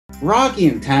Rocky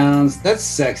and Towns, that's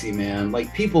sexy, man.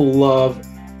 Like, people love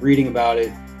reading about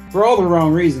it for all the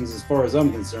wrong reasons as far as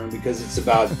I'm concerned, because it's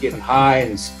about getting high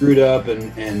and screwed up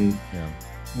and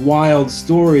wild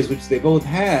stories, which they both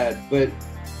had. But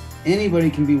anybody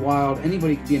can be wild,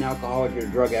 anybody can be an alcoholic or a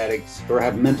drug addict or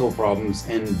have mental problems,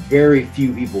 and very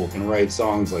few people can write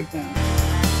songs like that.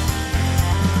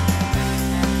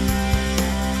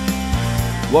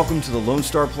 Welcome to the Lone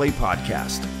Star Plate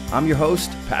Podcast. I'm your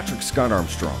host, Patrick Scott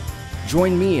Armstrong.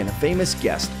 Join me and a famous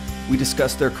guest. We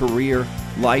discuss their career,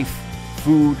 life,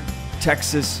 food,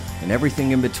 Texas, and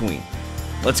everything in between.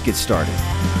 Let's get started.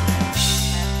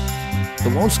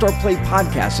 The Lone Star Plate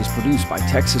Podcast is produced by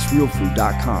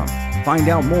TexasRealFood.com. Find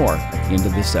out more at the end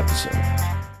of this episode.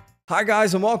 Hi,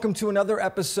 guys, and welcome to another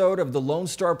episode of the Lone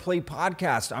Star Plate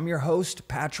Podcast. I'm your host,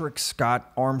 Patrick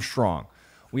Scott Armstrong.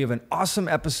 We have an awesome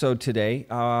episode today.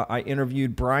 I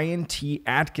interviewed Brian T.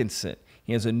 Atkinson.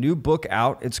 He has a new book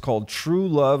out. It's called True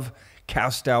Love,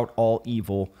 Cast Out All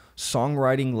Evil,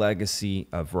 Songwriting Legacy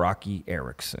of Roky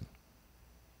Erickson.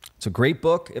 It's a great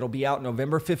book. It'll be out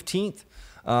November 15th.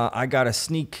 I got a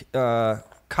sneak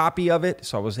copy of it,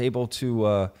 so I was able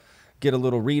to get a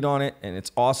little read on it, and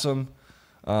it's awesome.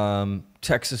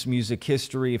 Texas music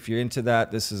history, if you're into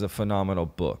that, this is a phenomenal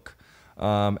book.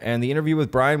 And the interview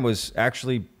with Brian was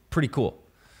actually pretty cool.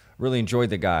 Really enjoyed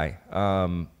the guy.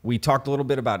 We talked a little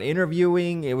bit about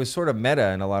interviewing. It was sort of meta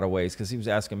in a lot of ways because he was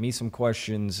asking me some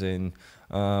questions, and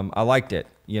I liked it.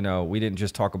 You know, we didn't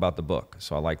just talk about the book,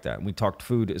 so I like that. And we talked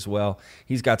food as well.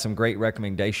 He's got some great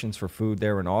recommendations for food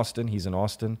there in Austin. He's in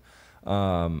Austin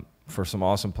for some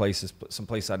awesome places, some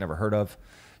places I'd never heard of.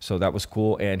 So that was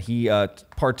cool. And he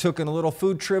partook in a little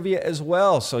food trivia as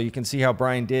well, so you can see how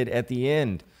Brian did at the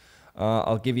end.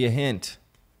 I'll give you a hint.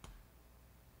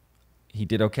 He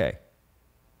did okay.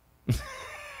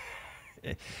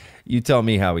 You tell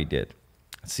me how he did.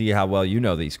 See how well you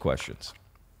know these questions.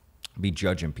 Be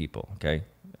judging people, okay?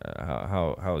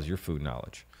 How is your food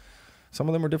knowledge? Some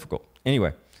of them are difficult.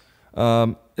 Anyway,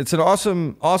 it's an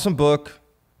awesome book.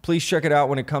 Please check it out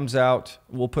when it comes out.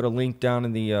 We'll put a link down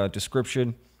in the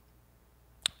description.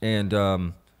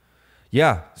 And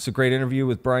yeah, it's a great interview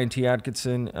with Brian T.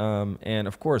 Atkinson. And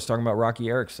of course, talking about Roky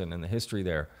Erickson and the history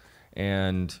there.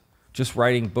 And just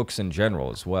writing books in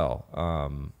general as well.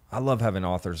 I love having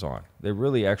authors on. They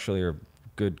really actually are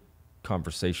good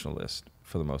conversationalists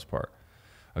for the most part.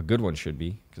 A good one should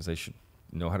be, because they should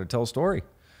know how to tell a story,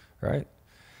 right?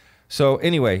 So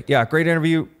anyway, yeah, great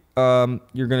interview. You're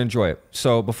going to enjoy it.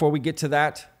 So before we get to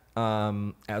that,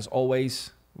 as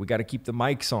always, we got to keep the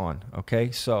mics on,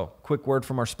 okay? So quick word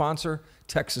from our sponsor,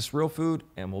 Texas Real Food,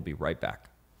 and we'll be right back.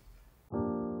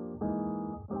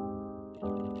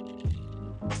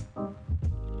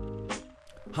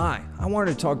 Hi, I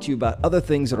wanted to talk to you about other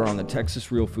things that are on the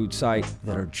Texas Real Food site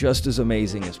that are just as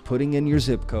amazing as putting in your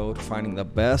zip code, finding the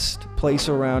best place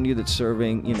around you that's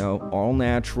serving, you know, all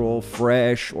natural,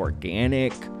 fresh,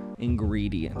 organic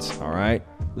ingredients, all right?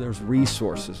 There's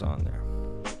resources on there.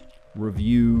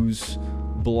 Reviews,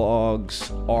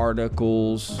 blogs,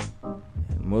 articles,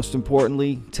 and most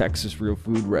importantly, Texas Real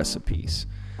Food recipes.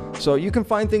 So you can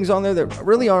find things on there that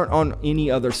really aren't on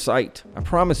any other site. I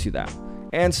promise you that.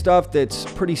 And stuff that's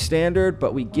pretty standard,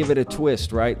 but we give it a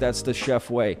twist, right? That's the chef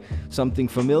way. Something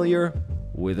familiar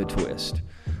with a twist.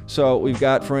 So we've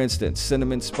got, for instance,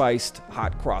 cinnamon spiced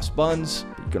hot cross buns.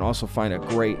 You can also find a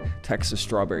great Texas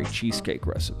strawberry cheesecake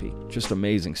recipe. Just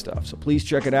amazing stuff. So please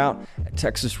check it out at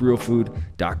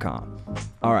TexasRealFood.com.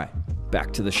 All right,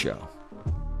 back to the show.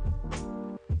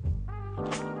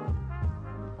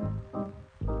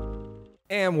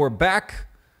 And we're back.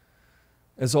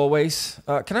 As always,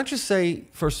 can I just say,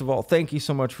 first of all, thank you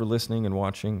so much for listening and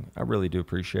watching. I really do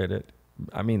appreciate it.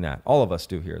 I mean that. All of us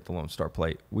do here at the Lone Star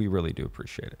Plate. We really do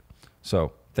appreciate it.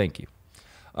 So thank you.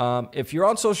 If you're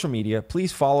on social media,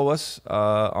 please follow us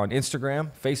on Instagram,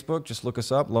 Facebook. Just look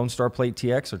us up, Lone Star Plate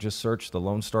TX, or just search the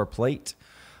Lone Star Plate.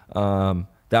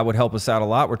 That would help us out a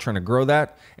lot. We're trying to grow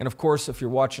that. And of course, if you're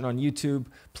watching on YouTube,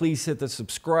 please hit the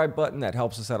subscribe button. That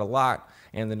helps us out a lot.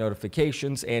 And the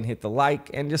notifications, and hit the like,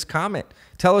 and just comment.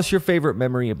 Tell us your favorite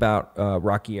memory about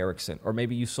Roky Erickson, or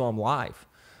maybe you saw him live.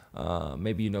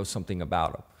 Maybe you know something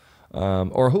about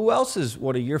him. Or who else is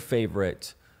one of your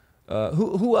favorite?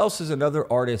 Who else is another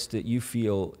artist that you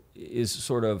feel is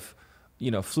sort of, you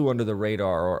know, flew under the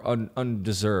radar or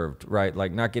undeserved, right?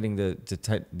 Like not getting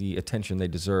the attention they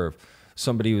deserve.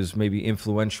 Somebody who's maybe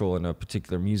influential in a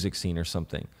particular music scene or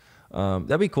something.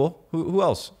 That'd be cool. Who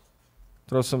else?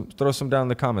 Throw some down in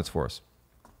the comments for us.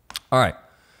 All right.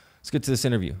 Let's get to this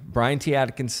interview. Brian T.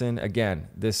 Atkinson, again,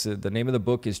 the name of the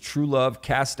book is True Love,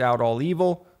 Cast Out All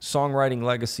Evil, Songwriting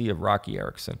Legacy of Roky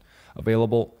Erickson.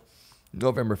 Available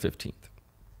November 15th.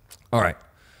 All right,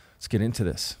 let's get into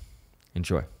this.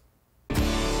 Enjoy.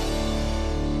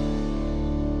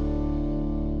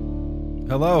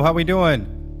 Hello, how we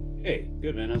doing? Hey,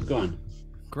 good, man. How's it going?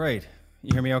 Great.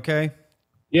 You hear me okay?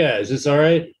 Yeah, is this all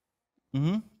right?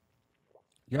 Mm-hmm.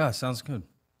 Yeah, sounds good.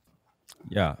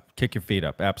 Yeah, kick your feet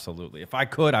up. Absolutely. If I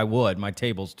could, I would. My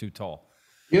table's too tall.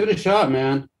 Give it a shot,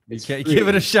 man. Give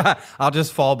it a shot. I'll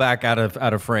just fall back out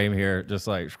of frame here, just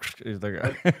like.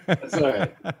 That's all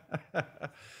right. I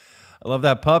love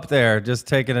that pup there, just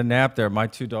taking a nap there. My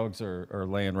two dogs are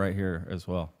laying right here as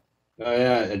well. Oh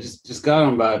yeah, I just got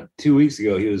him about 2 weeks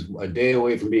ago. He was a day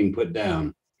away from being put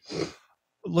down.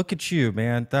 Look at you,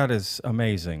 man. That is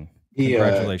amazing.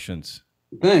 Congratulations.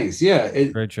 Thanks. Yeah.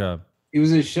 Great job. He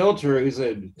was a shelter. He was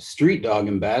a street dog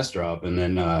in Bastrop, and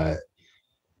then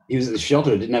he was at the shelter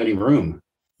that didn't have any room.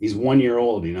 He's 1 year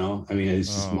old, you know? I mean, it's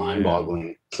just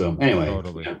mind-boggling. So anyway.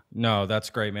 Totally. Yeah. No, that's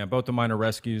great, man. Both of mine are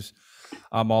rescues.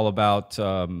 I'm all about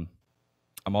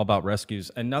rescues,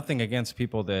 and nothing against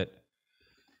people that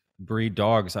breed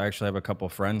dogs. I actually have a couple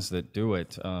friends that do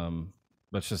it.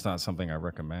 But it's just not something I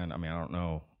recommend. I mean, I don't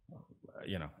know,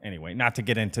 anyway, not to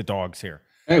get into dogs here.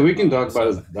 Hey, we can talk about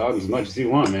his dog as much as you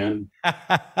want, man.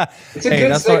 It's a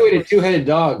good segue to two-headed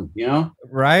dog, you know?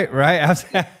 Right.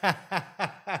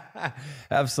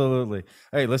 Absolutely.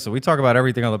 Hey, listen, we talk about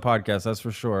everything on the podcast, that's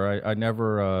for sure. I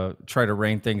never try to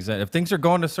rein things in. If things are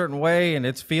going a certain way and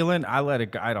it's feeling, I let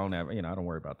it go. I don't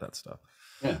worry about that stuff.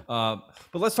 Yeah. But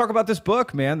let's talk about this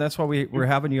book, man. That's why we're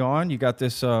having you on. You got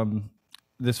this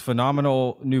this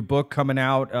phenomenal new book coming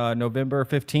out November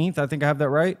 15th. I think I have that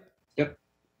right? Yep.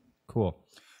 Cool.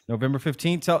 November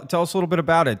 15th. Tell us a little bit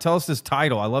about it. Tell us this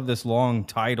title. I love this long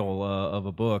title of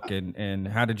a book. And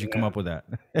how did you come up with that?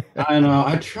 I know.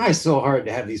 I try so hard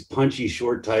to have these punchy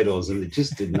short titles, and it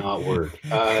just did not work.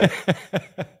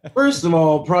 First of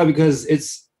all, probably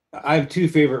because I have two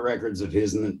favorite records of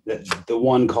his, and the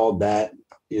one called That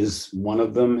is one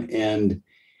of them. And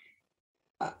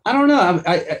I don't know.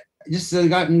 I just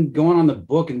gotten going on the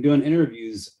book and doing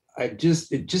interviews. It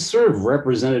just sort of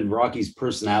represented Rocky's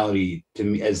personality to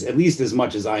me, at least as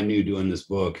much as I knew doing this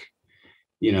book.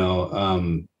 You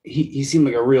know, he seemed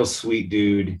like a real sweet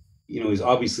dude. You know, he's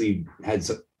obviously had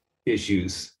some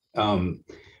issues,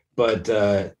 but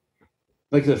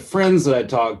like the friends that I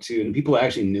talked to and people that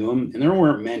actually knew him, and there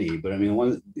weren't many, but I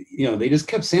mean, they just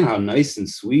kept saying how nice and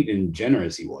sweet and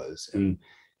generous he was,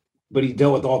 but he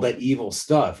dealt with all that evil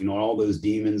stuff, you know, all those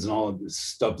demons and all of the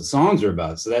stuff the songs are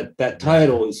about. So that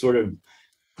title is sort of,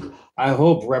 I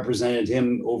hope, represented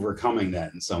him overcoming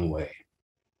that in some way.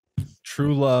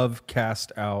 True love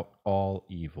cast out all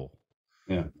evil.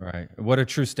 Yeah. Right. What a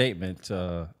true statement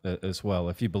as well,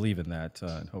 if you believe in that,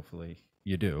 and hopefully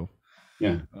you do.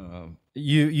 Yeah.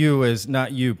 You as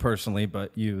not you personally,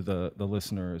 but you, the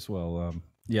listener as well.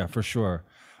 Yeah, for sure.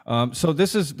 So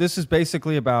this is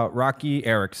basically about Roky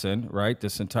Erickson, right?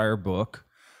 This entire book.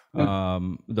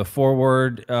 The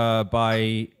foreword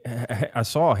by I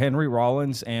saw Henry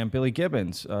Rollins and Billy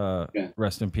Gibbons.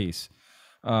 Rest in peace.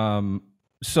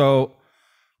 So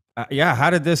how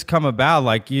did this come about?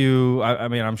 Like I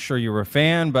mean, I'm sure you were a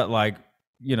fan, but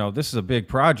this is a big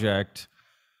project.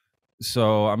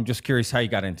 So I'm just curious how you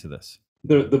got into this.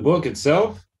 The book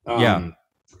itself?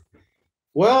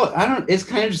 Well, it's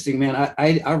kind of interesting, man.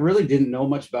 I really didn't know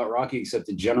much about Roky except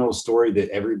the general story that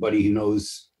everybody who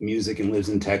knows music and lives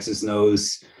in Texas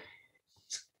knows.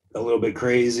 It's a little bit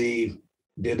crazy,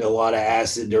 did a lot of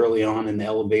acid early on in the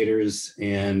elevators,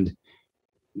 and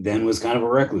then was kind of a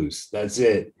recluse. That's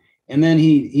it. And then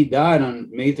he died on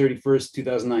May 31st,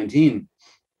 2019.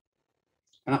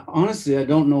 And honestly, I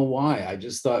don't know why. I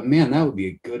just thought, man, that would be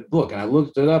a good book. And I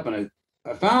looked it up, and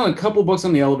I found a couple books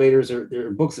on the elevators. There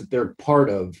are books that they're part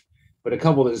of, but a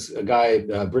couple, there's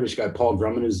a British guy, Paul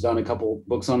Drummond, who's done a couple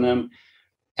books on them,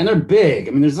 and they're big.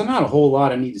 I mean, there's not a whole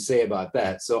lot I need to say about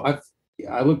that. So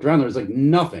I looked around, there was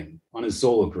nothing on his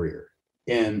solo career.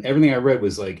 And everything I read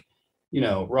was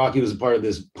Roky was a part of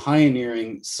this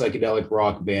pioneering psychedelic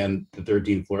rock band, the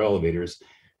 13th Floor Elevators,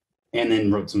 and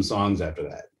then wrote some songs after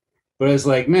that. But it's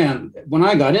like, man, when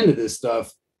I got into this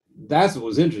stuff, that's what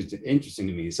was interesting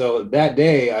to me. So that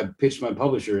day I pitched my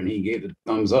publisher and he gave it a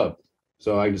thumbs up.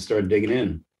 So I just started digging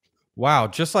in. Wow.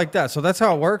 Just like that. So that's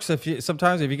how it works.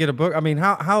 Sometimes if you get a book, I mean,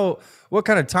 what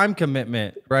kind of time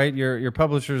commitment, right? Your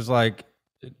publisher's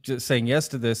just saying yes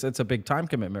to this. It's a big time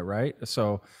commitment, right?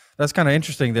 So that's kind of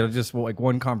interesting that just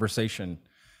one conversation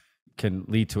can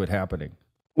lead to it happening.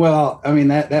 Well, I mean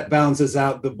that balances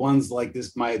out the ones like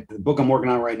this. The book I'm working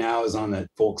on right now is on a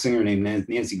folk singer named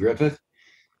Nancy Griffith,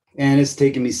 and it's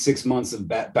taken me 6 months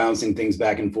of bouncing things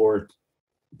back and forth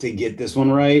to get this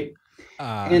one right.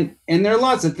 And there are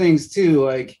lots of things too,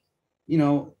 like, you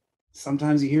know,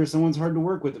 sometimes you hear someone's hard to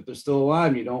work with if they're still alive,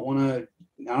 and you don't want to.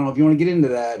 I don't know if you want to get into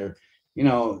that, or you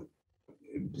know,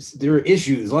 there are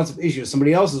issues, lots of issues.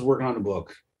 Somebody else is working on a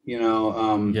book, you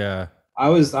know. Yeah.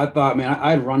 I thought, man,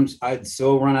 I'd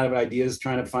so run out of ideas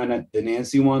trying to find the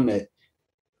Nancy one that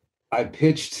I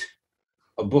pitched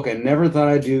a book I never thought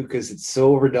I'd do because it's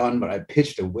so overdone, but I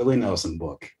pitched a Willie Nelson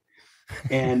book.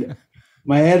 And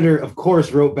my editor, of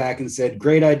course, wrote back and said,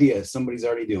 great idea. Somebody's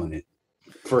already doing it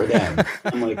for them.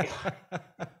 I'm like,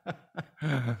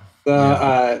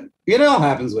 it all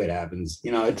happens the way it happens.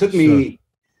 You know, it took me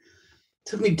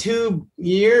 2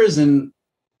 years and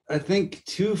I think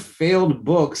 2 failed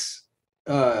books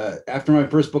after my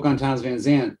first book on Townes Van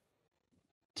Zandt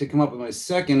to come up with my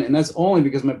second. And that's only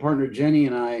because my partner Jenny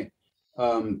and I,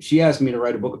 she asked me to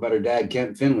write a book about her dad,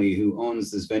 Kent Finley, who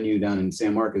owns this venue down in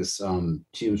San Marcos,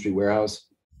 Cheatham Street Warehouse.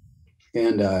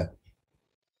 And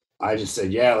I just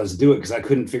said, yeah, let's do it, because I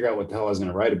couldn't figure out what the hell I was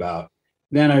going to write about.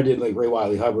 Then I did like Ray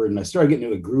Wiley Hubbard, and I started getting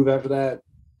into a groove after that.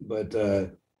 But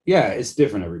yeah, it's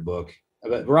different every book.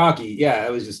 But Roky, yeah,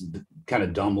 it was just kind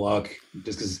of dumb luck,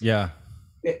 just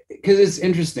because it's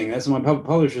interesting. That's why my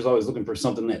publisher's always looking for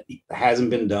something that hasn't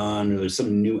been done, or there's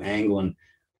some new angle. And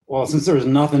well, since there was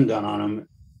nothing done on them,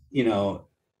 you know,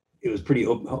 it was pretty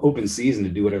open season to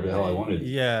do whatever the hell I wanted.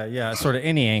 Yeah. Sort of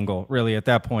any angle really at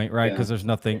that point, right? Because there's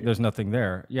nothing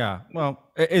there. Yeah. Well,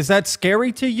 is that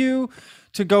scary to you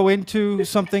to go into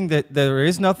something that there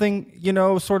is nothing, you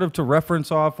know, sort of to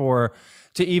reference off, or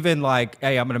to even like,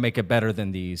 hey, I'm going to make it better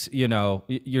than these, you know?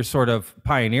 You're sort of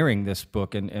pioneering this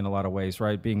book in a lot of ways,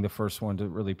 right? Being the first one to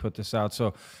really put this out.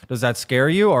 So does that scare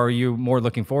you, or are you more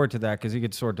looking forward to that because you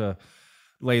could sort of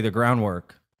lay the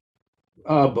groundwork?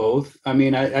 Both. I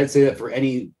mean, I'd say that for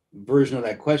any version of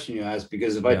that question you asked,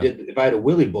 because if I had a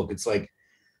Willie book, it's like,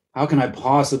 how can I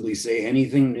possibly say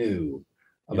anything new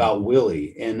about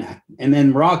Willie? And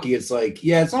then Roky, it's like,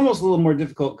 yeah, it's almost a little more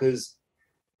difficult because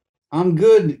I'm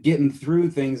good getting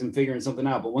through things and figuring something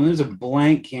out. But when there's a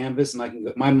blank canvas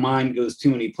and my mind goes too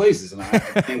many places, and I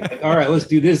have to think, like, all right, let's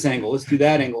do this angle, let's do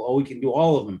that angle. Oh, we can do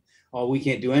all of them. Oh, we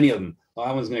can't do any of them. Oh,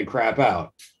 that one's going to crap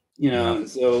out. You know,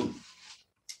 so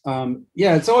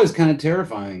yeah, it's always kind of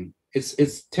terrifying.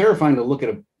 It's terrifying to look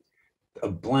at a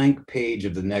blank page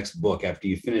of the next book after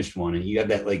you finished one, and you have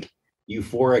that like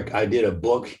euphoric, I did a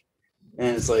book,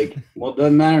 and it's like, well, it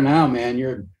doesn't matter now, man.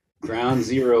 You're ground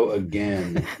zero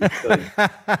again.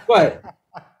 But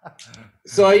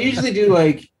so I usually do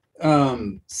like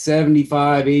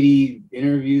 75, 80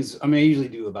 interviews. I mean, I usually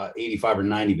do about 85 or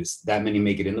 90, but that many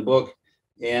make it in the book.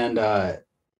 And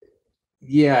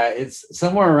yeah, it's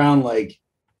somewhere around like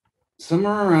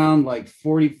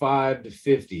 45 to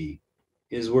 50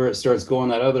 is where it starts going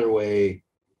that other way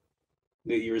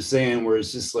that you were saying, where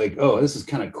it's just like, oh, this is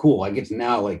kind of cool. I get to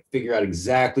now like figure out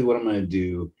exactly what I'm going to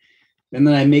do. And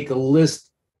then I make a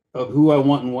list of who I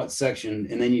want in what section.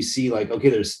 And then you see like, okay,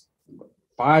 there's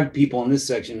 5 people in this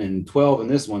section and 12 in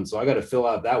this one. So I got to fill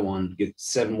out that one, get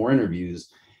 7 more interviews.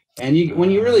 And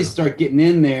when you really start getting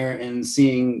in there and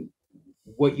seeing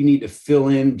what you need to fill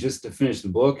in just to finish the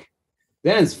book,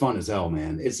 then it's fun as hell,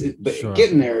 man.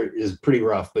 Getting there is pretty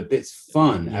rough, but it's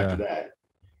fun after that.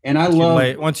 And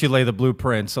once you lay the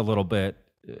blueprints a little bit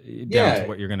down to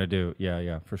what you're going to do.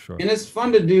 Yeah, for sure. And it's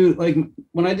fun to do. Like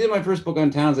when I did my first book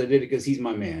on Townes, I did it because he's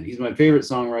my man. He's my favorite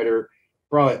songwriter,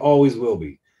 probably always will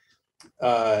be.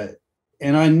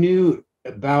 And I knew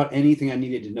about anything I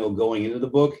needed to know going into the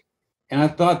book. And I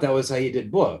thought that was how you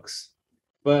did books.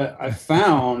 But I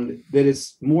found that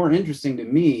it's more interesting to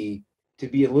me to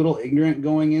be a little ignorant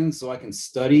going in, so I can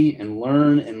study and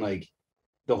learn, and like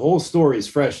the whole story is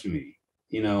fresh to me,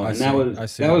 you know. And that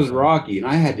was Roky, and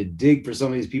I had to dig for some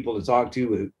of these people to talk to.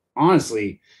 But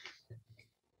honestly,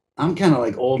 I'm kind of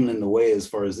like old and in the way as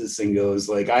far as this thing goes.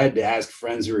 Like I had to ask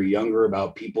friends who are younger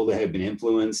about people that had been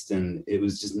influenced, and it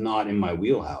was just not in my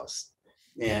wheelhouse.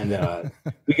 And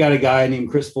we got a guy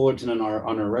named Chris Fullerton on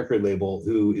our record label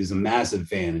who is a massive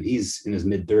fan, and he's in his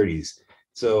mid-30s.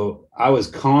 So I was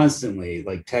constantly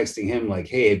like texting him like,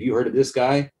 hey, have you heard of this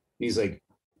guy? And he's like,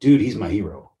 dude, he's my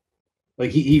hero.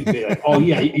 Like he'd be like, oh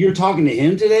yeah, you're talking to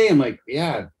him today? I'm like,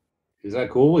 yeah, is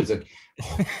that cool? He's like,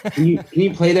 oh, can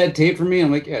you play that tape for me?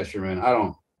 I'm like, yeah, sure, man. I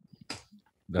don't.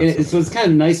 So it's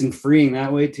kind of nice and freeing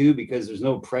that way too, because there's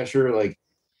no pressure. Like,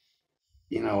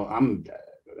 you know,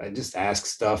 I just ask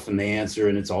stuff and they answer,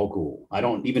 and it's all cool. I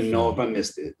don't even know if I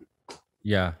missed it.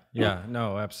 Yeah. Yeah.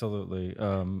 No, absolutely.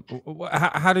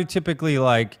 How do typically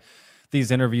like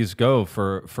these interviews go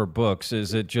for books?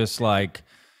 Is it just like,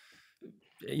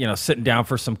 sitting down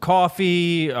for some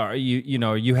coffee? Are are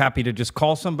you happy to just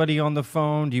call somebody on the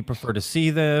phone? Do you prefer to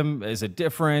see them? Is it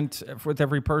different with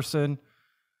every person?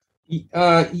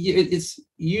 It's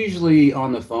usually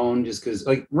on the phone, just because,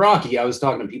 like Rocky, I was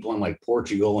talking to people in like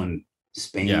Portugal and Yeah.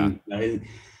 Spain. You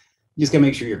just gotta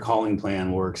make sure your calling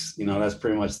plan works. That's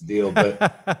pretty much the deal.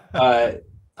 But uh,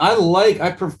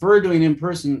 I prefer doing it in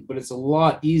person, but it's a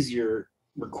lot easier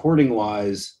recording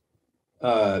wise,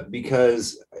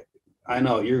 because I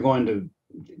know you're going to,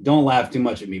 don't laugh too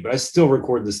much at me, but I still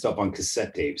record this stuff on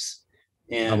cassette tapes.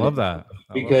 I And love that.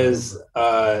 because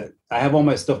I have all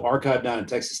my stuff archived down at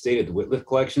Texas State at the Whitliff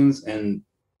Collections, and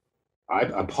I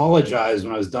apologized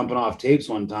when I was dumping off tapes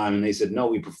one time, and they said, "No,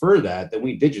 we prefer that. Then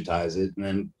we digitize it." And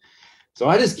then, so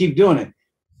I just keep doing it.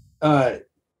 Uh,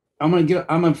 I'm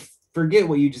gonna forget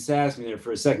what you just asked me there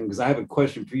for a second, because I have a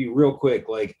question for you real quick.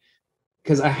 Like,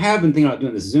 because I have been thinking about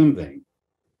doing the Zoom thing,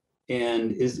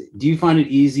 and do you find it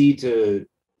easy to,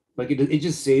 like, it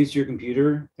just saves to your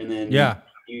computer, and then Yeah.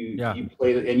 you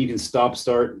play it, and you can stop,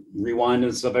 start, rewind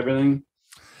and stuff, everything?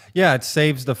 Yeah, it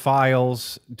saves the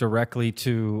files directly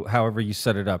to however you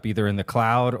set it up, either in the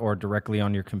cloud or directly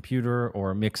on your computer,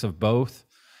 or a mix of both.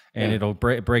 And it'll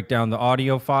break down the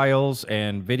audio files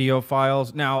and video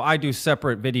files. Now, I do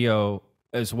separate video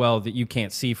as well that you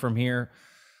can't see from here.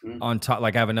 On top,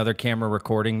 like I have another camera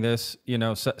recording this,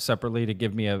 separately to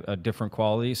give me a different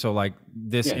quality. So like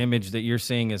this image that you're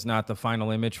seeing is not the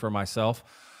final image for myself.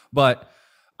 But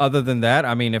other than that,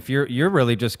 I mean, if you're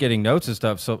really just getting notes and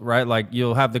stuff, so right, like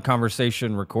you'll have the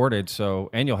conversation recorded, so,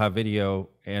 and you'll have video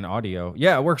and audio.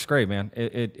 Yeah, it works great, man.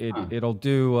 It'll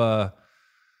do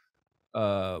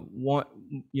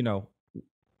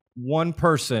one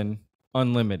person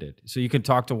unlimited. So you can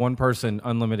talk to one person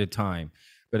unlimited time.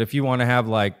 But if you want to have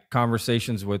like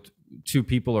conversations with two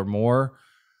people or more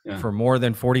for more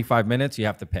than 45 minutes, you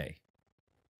have to pay.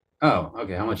 Oh,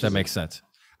 okay. How much? If that makes sense.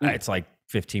 It's like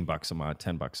 $15 a month,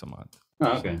 $10 a month.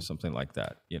 Oh, okay. Something like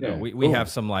that. We have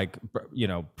some like,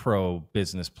 pro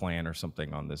business plan or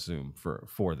something on the Zoom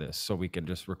for this. So we can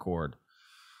just record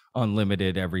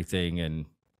unlimited everything and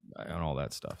all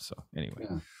that stuff. So anyway.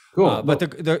 Yeah. Cool. But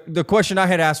the question I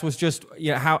had asked was just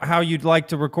how you'd like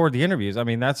to record the interviews. I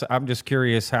mean, I'm just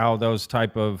curious how those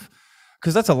type of,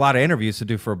 because that's a lot of interviews to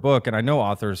do for a book, and I know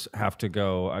authors have to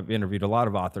go. I've interviewed a lot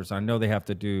of authors. I know they have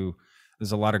to do.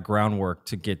 There's a lot of groundwork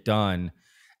to get done,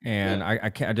 and I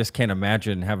just can't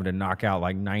imagine having to knock out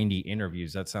like 90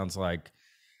 interviews. That sounds like,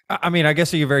 I mean, I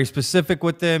guess are you very specific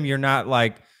with them? You're not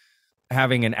like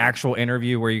having an actual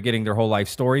interview where you're getting their whole life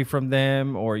story from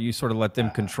them, or you sort of let them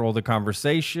control the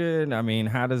conversation? I mean,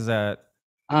 how does that?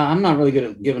 I'm not really good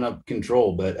at giving up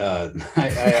control, but I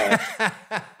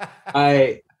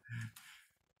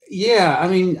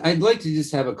mean, I'd like to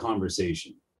just have a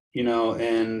conversation,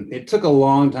 and it took a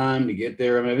long time to get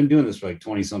there. I mean, I've been doing this for like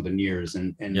 20 something years.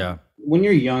 And when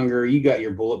you're younger, you got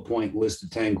your bullet point list of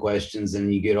 10 questions,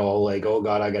 and you get all like, oh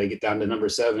God, I got to get down to number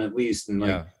 7 at least. And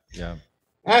like,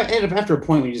 and after a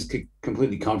point when you just get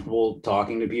completely comfortable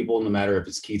talking to people, no matter if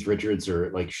it's Keith Richards or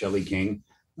like Shelley King,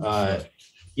 I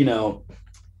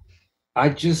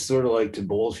just sort of like to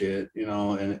bullshit,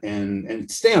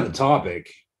 and stay on the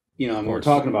topic. I mean, we're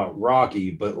talking about Rocky,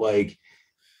 but like,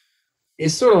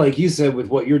 it's sort of like you said with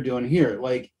what you're doing here.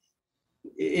 Like,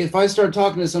 if I start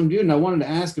talking to some dude and I wanted to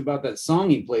ask about that song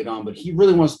he played on, but he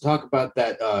really wants to talk about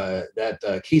that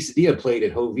quesadilla played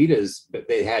at Jovita's that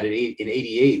they had in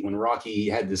 '88 when Rocky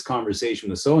had this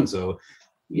conversation with so-and-so,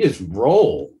 you just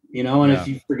roll, and if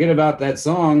you forget about that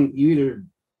song, you either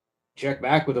check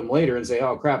back with them later and say,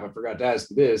 oh crap, I forgot to ask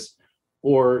this,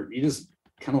 or you just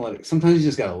kind of sometimes you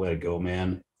just got to let it go,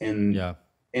 man. And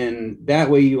that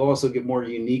way you also get more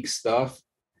unique stuff.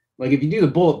 Like if you do the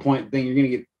bullet point thing, you're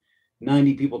going to get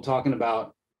 90 people talking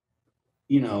about,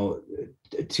 a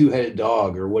two-headed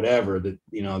dog or whatever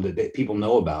that people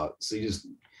know about. So you just,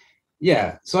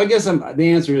 So I guess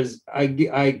the answer is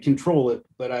I control it,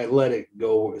 but I let it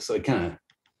go. So I kind of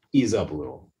ease up a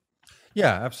little.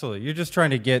 Yeah, absolutely. You're just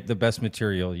trying to get the best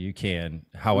material you can,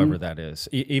 however that is,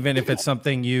 even if it's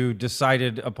something you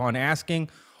decided upon asking,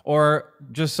 or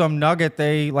just some nugget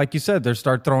they, like you said, they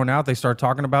start throwing out, they start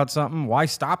talking about something. Why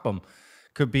stop them?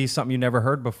 Could be something you never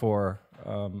heard before,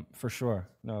 for sure.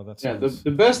 No, that's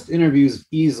the best interviews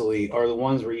easily are the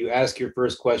ones where you ask your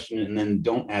first question and then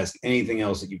don't ask anything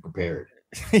else that you prepared.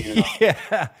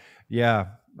 Yeah,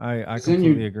 I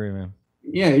completely agree, man.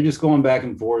 Yeah, you're just going back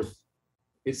and forth.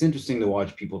 it's interesting to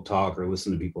watch people talk or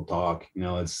listen to people talk. You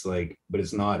know, it's like, but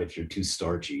it's not if you're too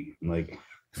starchy. Like,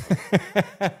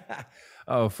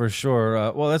 oh, for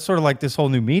sure. Well, that's sort of like this whole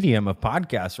new medium of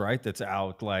podcasts, right? That's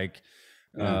out. Like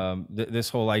this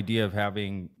whole idea of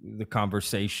having the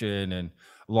conversation and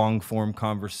long form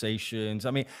conversations.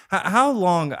 I mean, how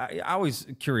long? I always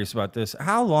curious about this.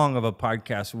 How long of a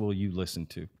podcast will you listen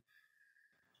to?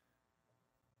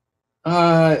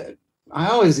 I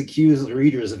always accuse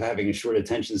readers of having a short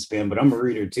attention span, but I'm a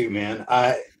reader too, man.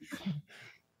 I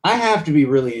have to be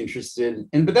really interested.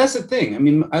 But that's the thing. I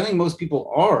mean, I think most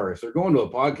people are, if they're going to a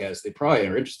podcast, they probably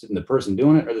are interested in the person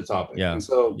doing it or the topic. Yeah. And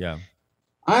so yeah,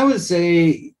 I would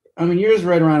say, I mean, yours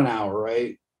right around an hour,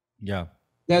 right? Yeah.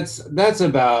 That's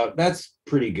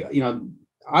pretty good. You know,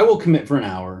 I will commit for an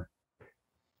hour.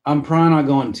 I'm probably not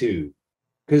going 2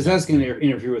 because that's going to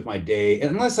interfere with my day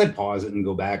unless I pause it and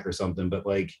go back or something. But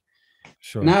like,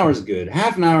 sure, an hour is good.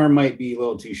 Half an hour might be a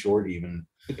little too short, even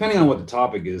depending on what the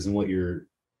topic is and what you're,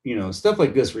 you know, stuff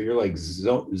like this where you're like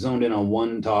zoned in on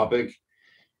one topic.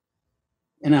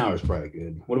 An hour is probably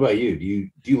good. What about you?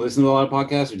 Do you listen to a lot of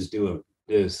podcasts or just do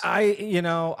this?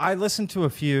 I listen to a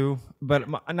few, but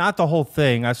not the whole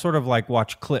thing. I sort of like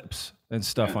watch clips and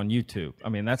stuff on YouTube. I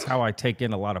mean, that's how I take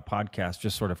in a lot of podcasts,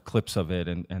 just sort of clips of it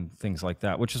and things like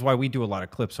that, which is why we do a lot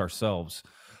of clips ourselves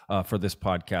for this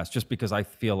podcast, just because I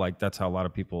feel like that's how a lot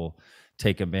of people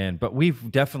take them in. But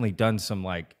we've definitely done some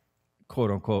like quote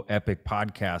unquote epic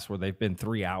podcasts where they've been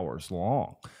 3 hours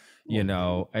long, you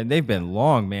know, and they've been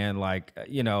long, man. Like,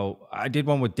 you know, I did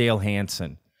one with Dale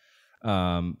Hansen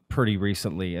pretty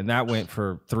recently, and that went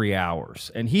for 3 hours,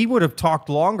 and he would have talked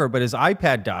longer, but his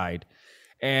iPad died.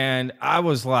 And I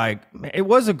was like, it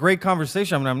was a great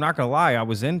conversation. I mean, I'm not going to lie. I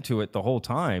was into it the whole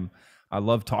time. I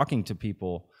love talking to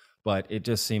people, but it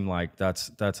just seemed like that's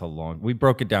a long, we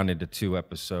broke it down into 2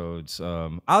 episodes.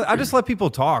 I'll just let people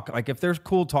talk. Like if they're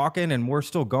cool talking and we're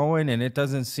still going and it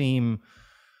doesn't seem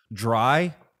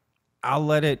dry, I'll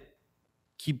let it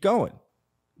keep going.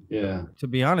 Yeah. To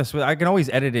be honest with you, I can always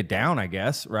edit it down, I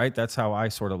guess, right? That's how I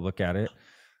sort of look at it.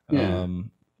 Yeah.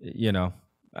 You know,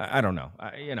 I don't know.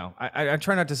 I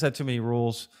try not to set too many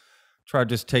rules. Try to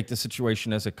just take the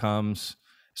situation as it comes,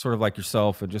 sort of like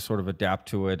yourself, and just sort of adapt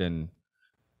to it and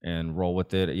roll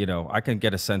with it. You know, I can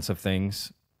get a sense of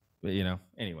things, but, you know,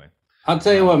 anyway. I'll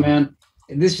tell you what, man,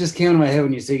 this just came to my head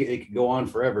when you say it could go on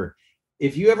forever.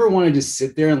 If you ever want to just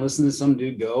sit there and listen to some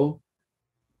dude go,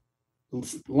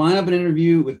 line up an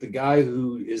interview with the guy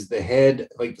who is the head,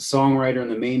 like the songwriter and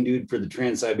the main dude for the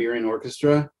Trans-Siberian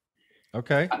Orchestra.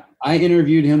 Okay. I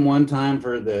interviewed him one time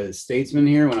for the Statesman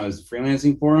here when I was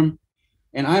freelancing for him.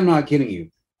 And I'm not kidding you.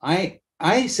 I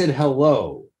said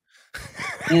hello.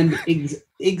 And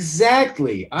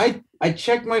exactly, I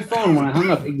checked my phone when I hung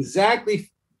up. Exactly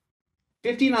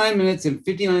 59 minutes and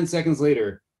 59 seconds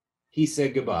later, he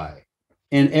said goodbye.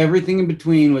 And everything in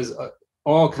between was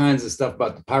all kinds of stuff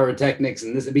about the pyrotechnics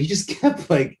and this. But he just kept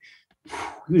like,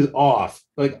 he was off.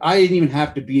 Like I didn't even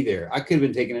have to be there. I could have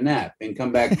been taking a nap and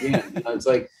come back again. You know, it's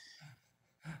like,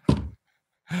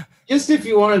 just if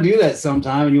you want to do that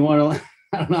sometime and you want to,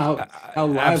 I don't know how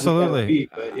live absolutely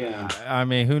that would be, but yeah. I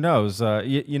mean, who knows?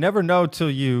 You never know till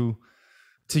you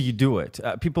do it.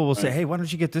 People will say, "Hey, why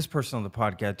don't you get this person on the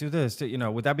podcast? Do this." You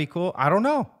know, would that be cool? I don't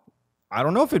know. I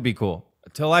don't know if it'd be cool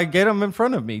until I get them in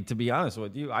front of me. To be honest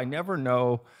with you, I never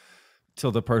know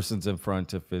till the person's in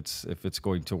front if it's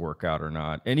going to work out or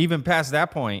not. And even past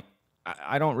that point,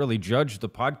 I don't really judge the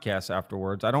podcast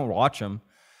afterwards. I don't watch them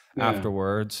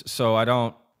afterwards, so I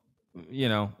don't. You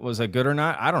know, was it good or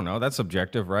not? I don't know. That's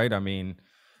subjective, right? I mean,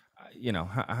 you know,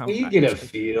 how you get a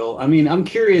feel. I mean, I'm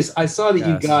curious. I saw that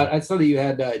you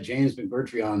had James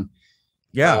McMurtry on,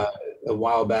 a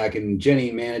while back, and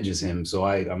Jenny manages him, so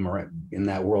I'm right in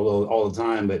that world all the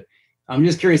time. But I'm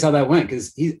just curious how that went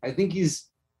because I think he's,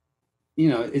 you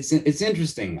know, it's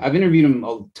interesting. I've interviewed him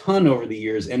a ton over the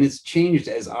years, and it's changed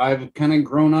as I've kind of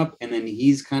grown up, and then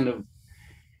he's kind of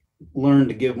learned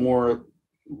to give more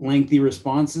lengthy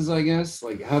responses, I guess.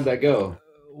 Like, how'd that go?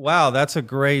 Wow, that's a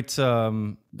great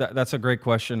that's a great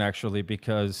question, actually,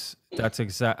 because that's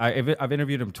I've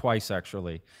interviewed him twice,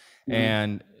 actually.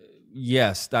 And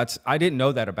yes, I didn't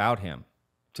know that about him,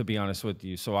 to be honest with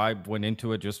you. So I went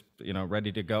into it just, you know,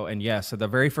 ready to go. And yes, so the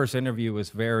very first interview was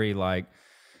very like,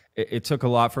 it took a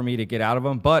lot for me to get out of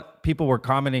him, but people were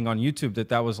commenting on YouTube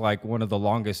that was like one of the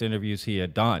longest interviews he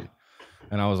had done.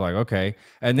 And I was like, okay.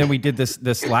 And then we did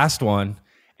this last one,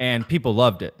 and people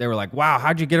loved it. They were like, wow,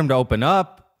 how'd you get him to open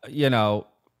up? You know,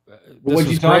 what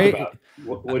did you talk about?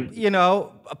 What you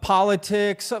know,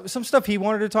 politics, some stuff he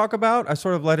wanted to talk about. I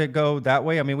sort of let it go that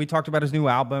way. I mean, we talked about his new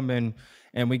album and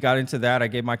And we got into that. I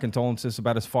gave my condolences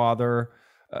about his father,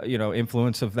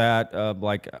 influence of that,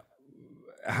 like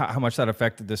how much that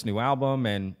affected this new album.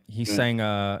 And he sang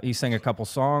a couple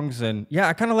songs, and yeah,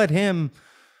 I kind of let him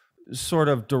sort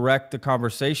of direct the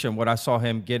conversation. What I saw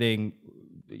him getting,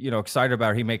 excited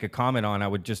about, or he make a comment on, I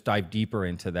would just dive deeper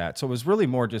into that. So it was really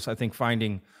more just, I think,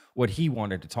 finding what he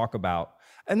wanted to talk about.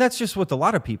 And that's just with a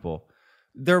lot of people.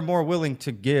 They're more willing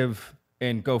to give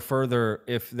and go further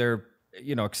if they're,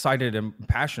 excited and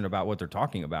passionate about what they're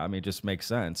talking about. I mean, it just makes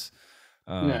sense.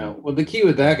 Well, the key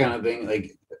with that kind of thing,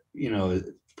 like,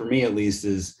 for me at least,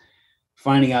 is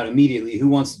finding out immediately who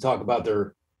wants to talk about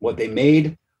what they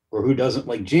made or who doesn't.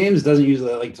 Like James doesn't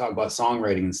usually like to talk about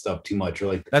songwriting and stuff too much, or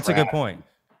like that's a good point.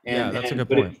 That's a good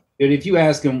point. But if you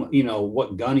ask him,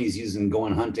 what gun he's using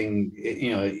going hunting,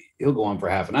 he'll go on for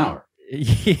half an hour.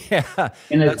 Yeah,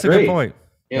 and that's great. A good point.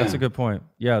 Yeah. That's a good point.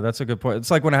 Yeah, that's a good point.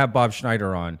 It's like when I have Bob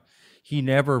Schneider on, he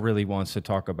never really wants to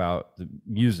talk about the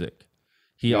music.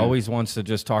 He always wants to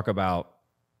just talk about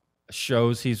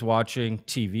shows he's watching,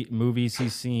 TV, movies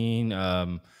he's seen,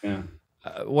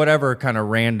 whatever kind of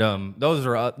random. Those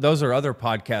are other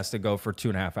podcasts that go for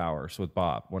 2.5 hours with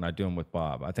Bob. When I do them with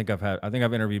Bob, I think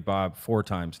I've interviewed Bob 4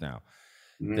 times now.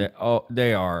 Mm-hmm.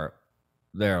 They are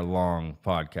long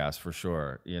podcasts for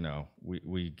sure.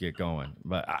 We get going,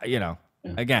 but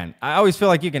again, I always feel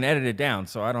like you can edit it down,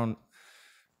 so I don't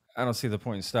see the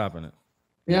point in stopping it.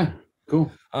 Yeah,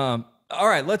 cool. All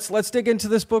right, let's dig into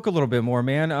this book a little bit more,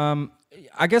 man.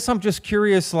 I guess I'm just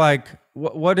curious, like,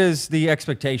 what is the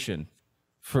expectation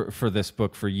for this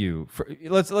book for you?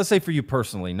 Let's say for you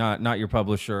personally, not your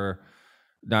publisher,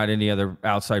 not any other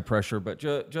outside pressure, but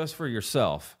just for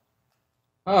yourself.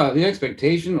 The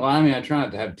expectation. Well, I mean, I try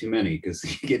not to have too many because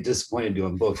you get disappointed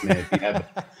doing books, man. If you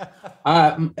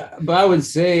have, but I would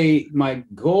say my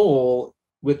goal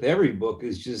with every book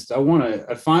is just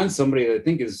I find somebody that I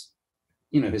think is,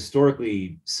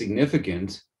 historically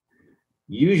significant,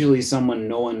 usually someone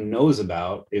no one knows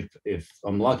about if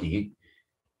I'm lucky,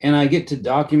 and I get to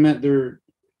document their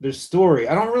story.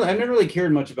 I've never really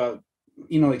cared much about,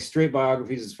 like straight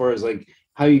biographies as far as like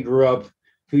how you grew up,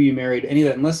 who you married, any of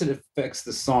that, unless it affects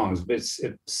the songs. But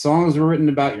if songs were written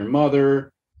about your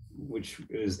mother, which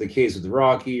is the case with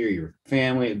Roky, or your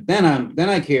family, then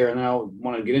I care, and I'll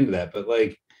want to get into that. But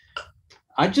like,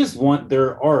 I just want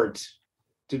their art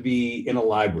to be in a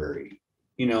library,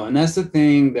 and that's the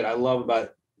thing that I love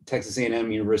about Texas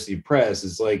A&M University Press,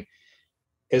 is like,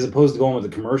 as opposed to going with a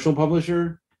commercial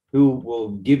publisher who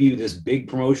will give you this big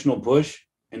promotional push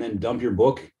and then dump your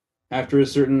book after a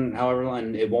certain however long,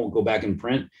 and it won't go back in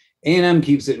print. A&M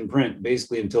keeps it in print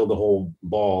basically until the whole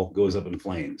ball goes up in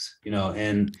flames,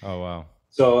 and oh wow.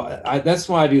 So that's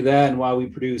why I do that, and why we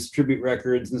produce tribute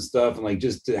records and stuff, and like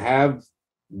just to have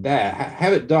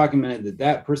it documented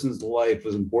that person's life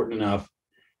was important enough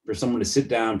for someone to sit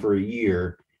down for a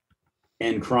year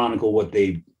and chronicle what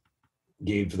they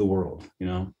gave to the world,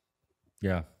 Yeah.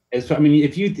 I mean,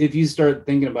 if you start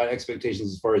thinking about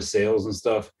expectations as far as sales and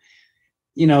stuff,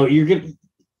 you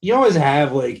always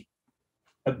have like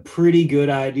a pretty good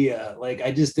idea. Like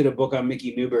I just did a book on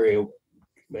Mickey Newberry.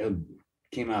 It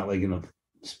came out like in the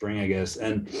spring, I guess,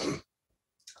 and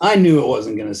I knew it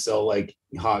wasn't going to sell like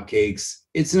hotcakes.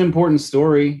 It's an important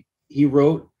story. He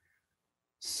wrote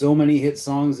so many hit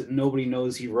songs that nobody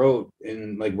knows he wrote,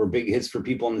 and like were big hits for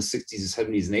people in the 60s,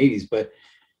 70s, and 80s. But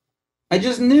I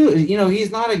just knew,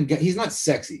 he's not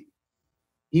sexy.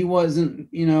 He wasn't,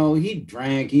 he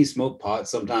drank, he smoked pot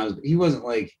sometimes, but he wasn't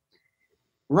like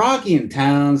Roky and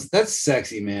Towns. That's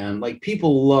sexy, man. Like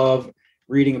people love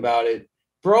reading about it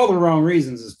for all the wrong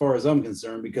reasons, as far as I'm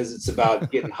concerned, because it's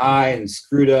about getting high and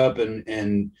screwed up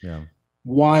and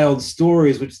wild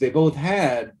stories, which they both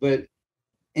had. But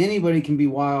anybody can be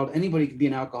wild. Anybody can be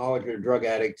an alcoholic or a drug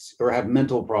addict or have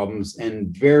mental problems,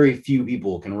 and very few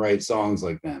people can write songs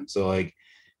like them. So like,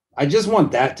 I just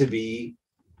want that to be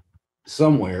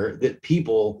somewhere that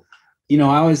people, I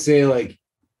always say, like,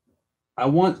 I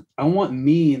want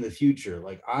me in the future.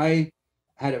 Like I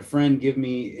had a friend give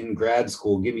me in grad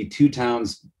school, 2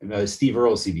 Towns Steve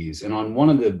Earle CDs. And on one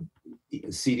of the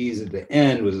CDs at the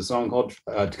end was a song called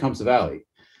Tecumseh Valley.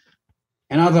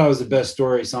 And I thought it was the best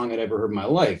story song I'd ever heard in my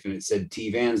life. And it said T.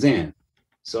 Van Zandt.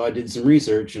 So I did some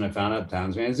research and I found out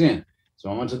Towns Van Zandt. So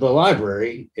I went to the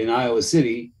library in Iowa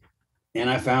City and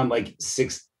I found like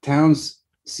 6 Towns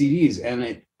CDs. And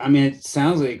it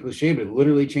sounds like a cliche, but it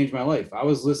literally changed my life. I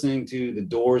was listening to the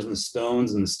Doors and the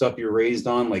Stones and the stuff you're raised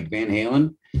on, like Van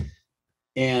Halen.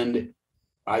 And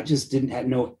I just didn't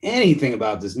know anything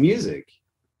about this music.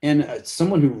 and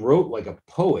someone who wrote like a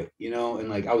poet, you know, and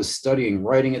like I was studying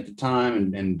writing at the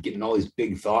time and getting all these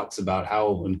big thoughts about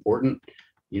how important,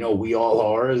 you know, we all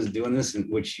are as doing this, in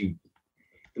which you,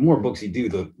 the more books you do,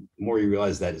 the more you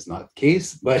realize that is not the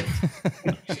case. But,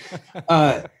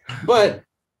 but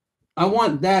I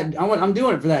want that. I'm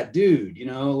doing it for that dude, you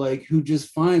know, like who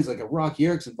just finds like a Roky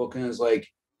Erickson book and is like,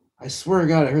 I swear to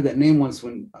God, I heard that name once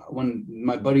when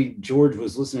my buddy George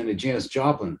was listening to Janis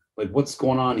Joplin. Like, what's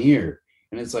going on here?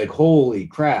 And it's like, holy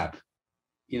crap.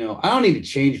 You know, I don't need to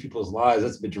change people's lives.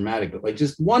 That's a bit dramatic, but like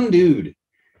just one dude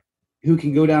who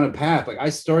can go down a path. Like I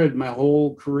started my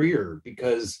whole career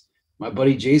because my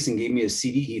buddy Jason gave me a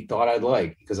CD he thought I'd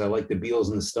like because I like the Beatles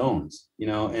and the Stones, you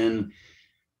know, and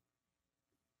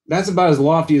that's about as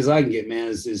lofty as I can get, man,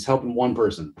 is helping one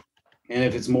person. And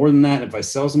if it's more than that, if I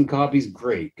sell some copies,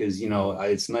 great. Cause you know,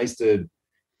 it's nice to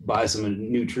buy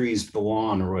some new trees for the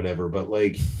lawn or whatever, but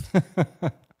like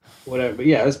whatever. But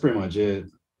yeah, that's pretty much it.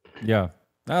 Yeah.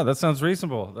 Oh, that sounds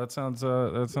reasonable. That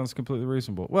sounds completely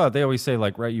reasonable. Well, they always say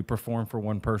like, right, you perform for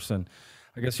one person.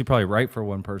 I guess you probably write for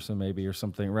one person maybe or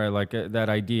something, right? Like that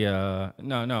idea.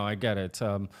 No, I get it.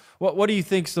 What do you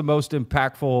think's the most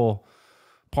impactful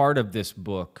part of this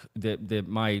book that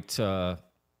might,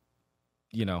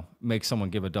 you know, make someone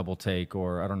give a double take?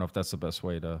 Or I don't know if that's the best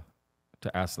way to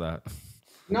ask that.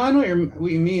 No, I know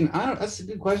what you mean. That's a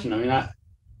good question. I mean,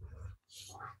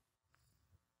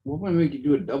 what would make you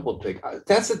do a double take?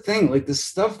 That's the thing. Like the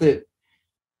stuff that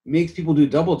makes people do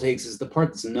double takes is the part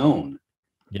that's known.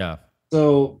 Yeah.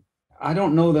 So I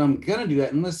don't know that I'm gonna do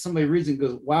that unless somebody reads it and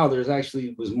goes, "Wow, there's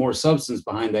actually was more substance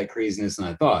behind that craziness than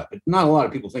I thought." But not a lot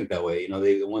of people think that way. You know,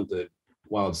 they want the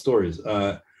wild stories.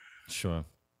 Sure.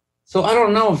 So I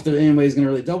don't know if anybody's gonna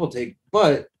really double take,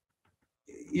 but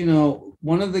you know,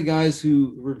 one of the guys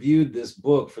who reviewed this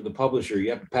book for the publisher,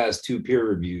 you have to pass 2 peer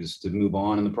reviews to move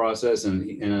on in the process. And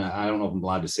I don't know if I'm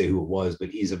allowed to say who it was, but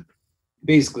he's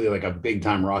basically like a big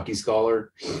time Rocky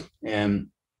scholar. And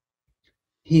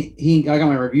I got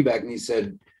my review back and he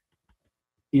said,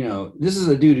 you know, this is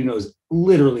a dude who knows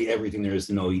literally everything there is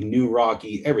to know. He knew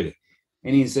Rocky, everything.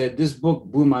 And he said, this book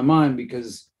blew my mind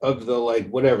because of the, like,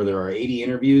 whatever, there are 80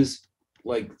 interviews,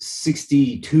 like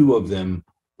 62 of them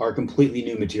are completely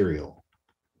new material.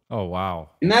 Oh,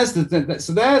 wow. And that's the thing.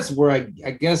 So that's where I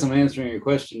guess I'm answering your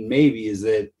question maybe is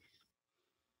that,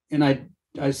 and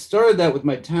I started that with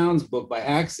my Towns book by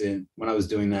accident when I was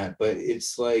doing that, but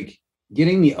it's like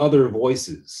getting the other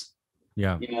voices.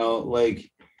 Yeah. You know, like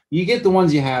you get the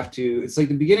ones you have to. It's like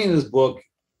the beginning of this book,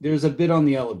 there's a bit on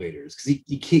the elevators because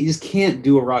you just can't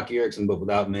do a Roky Erickson book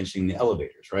without mentioning the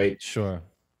elevators, right? Sure.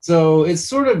 So it's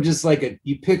sort of just like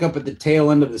you pick up at the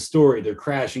tail end of the story, they're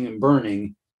crashing and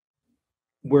burning,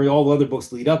 where all the other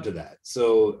books lead up to that.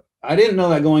 So I didn't know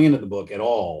that going into the book at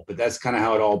all, but that's kind of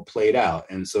how it all played out.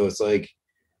 And so it's like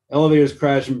elevators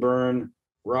crash and burn.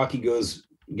 Rocky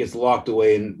gets locked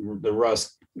away in the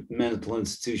Rusk mental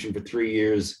institution for 3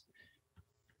 years,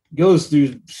 goes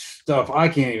through stuff I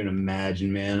can't even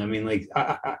imagine, man. I mean, like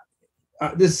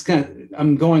this is kind of,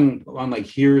 I'm going on like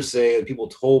hearsay that people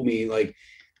told me, like,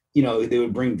 you know, they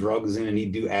would bring drugs in and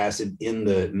he'd do acid in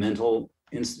the mental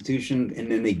institution and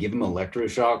then they give him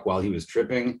electroshock while he was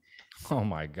tripping. Oh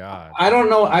my God. I don't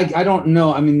know. I don't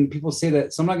know. I mean, people say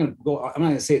that, so I'm not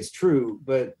going to say it's true,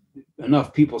 but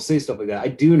enough people say stuff like that. I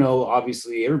do know,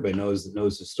 obviously everybody knows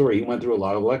the story. He went through a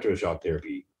lot of electroshock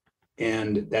therapy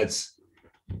and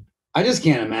I just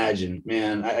can't imagine,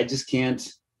 man. I just can't.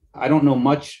 I don't know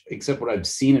much except what I've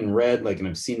seen and read, like, and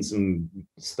I've seen some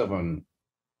stuff on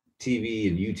TV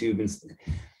and YouTube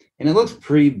and it looks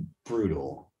pretty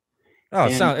brutal. Oh,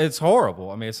 it's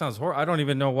horrible. I mean, it sounds horrible. I don't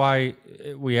even know why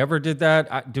we ever did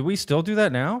that. Do we still do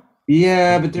that now?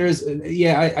 Yeah, but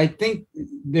I think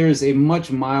there's a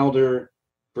much milder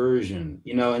version,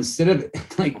 you know, instead of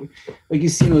like you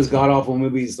see in those god awful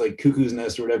movies like Cuckoo's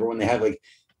Nest or whatever, when they have like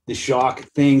the shock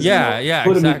things. Yeah,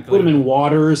 put exactly. Them in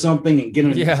water or something and get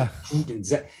them. Yeah.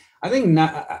 I think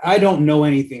not. I don't know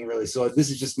anything really, so this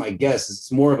is just my guess.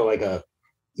 It's more of a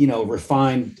you know,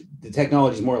 refined. The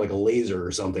technology is more like a laser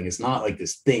or something. It's not like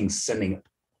this thing sending,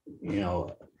 you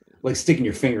know, like sticking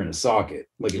your finger in a socket.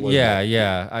 Like it was.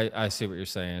 Yeah. I see what you're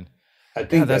saying. I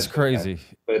think that's crazy.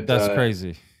 But that's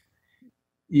crazy.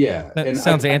 Yeah, that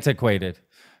sounds antiquated.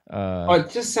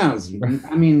 It just sounds.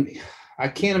 I mean, I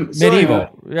can't.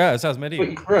 Medieval. Yeah, it sounds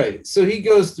medieval. Right. So he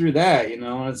goes through that, you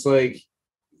know, and it's like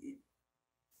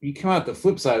you come out the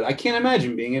flip side. I can't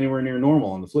imagine being anywhere near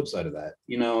normal on the flip side of that,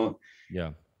 you know.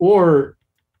 Yeah. Or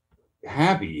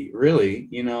happy, really,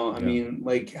 you know. I mean,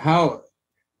 like how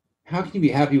can you be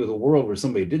happy with a world where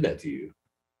somebody did that to you?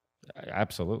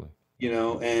 Absolutely. you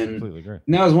know, and Completely agree.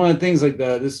 that was one of the things, like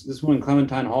this woman,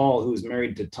 Clementine Hall, who was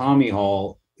married to Tommy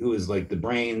Hall, who was like the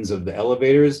brains of the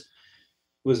Elevators,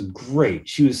 was great.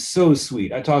 She was so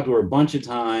sweet. I talked to her a bunch of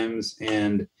times,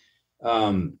 and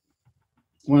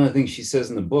one of the things she says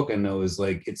in the book, I know, is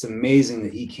like, it's amazing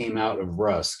that he came out of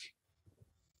Rusk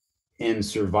and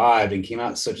survived and came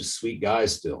out such a sweet guy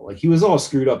still. Like, he was all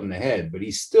screwed up in the head, but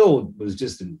he still was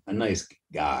just a nice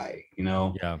guy, you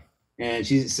know? Yeah. And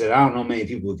she said, I don't know many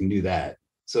people who can do that.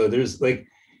 So there's like,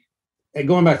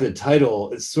 going back to the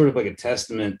title, it's sort of like a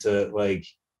testament to like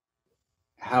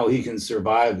how he can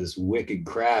survive this wicked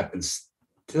crap and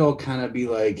still kind of be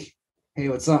like, hey,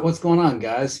 what's going on,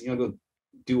 guys? You know, go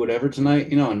do whatever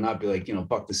tonight, you know, and not be like, you know,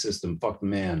 fuck the system, fuck the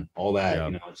man, all that.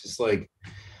 You know, it's just like,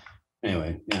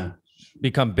 anyway, yeah.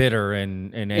 Become bitter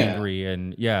and angry,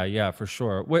 and yeah, for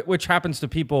sure. Which happens to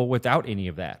people without any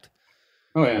of that.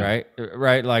 Oh yeah.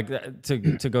 Right. Like to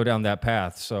go down that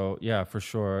path. So yeah, for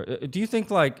sure. Do you think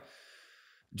like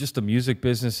just the music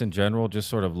business in general just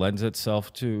sort of lends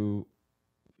itself to,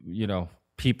 you know,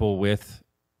 people with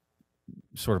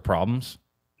sort of problems,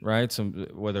 right? Some,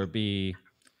 whether it be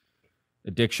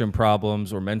addiction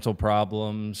problems or mental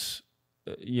problems,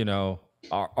 you know,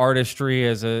 artistry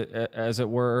as it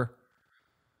were.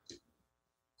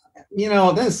 You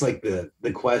know, that's like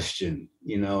the question,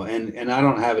 you know, and I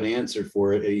don't have an answer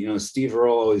for it. You know, Steve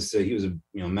Earle always said he was a,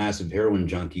 you know, massive heroin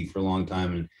junkie for a long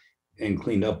time and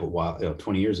cleaned up a while, you know,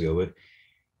 20 years ago. But,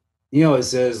 you know, it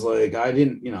says like, I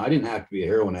didn't have to be a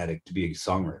heroin addict to be a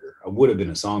songwriter. I would have been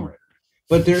a songwriter.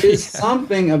 But there is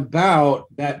something about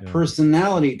that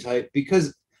personality type,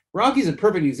 because Rocky's a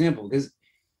perfect example, because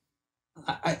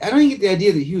I don't get the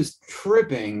idea that he was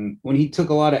tripping when he took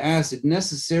a lot of acid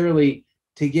necessarily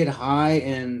to get high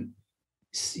and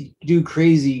do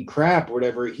crazy crap or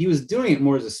whatever. He was doing it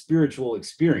more as a spiritual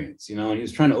experience, you know, and he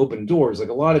was trying to open doors like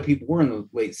a lot of people were in the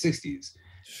late 60s.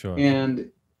 Sure. And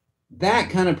that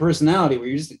kind of personality where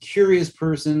you're just a curious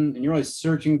person and you're always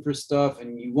searching for stuff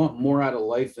and you want more out of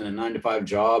life than a 9-to-5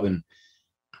 job. And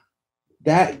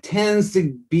that tends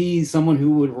to be someone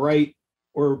who would write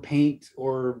or paint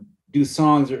or do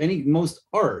songs or most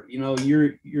art. You know,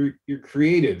 you're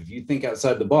creative, you think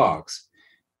outside the box.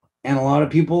 And a lot of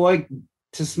people like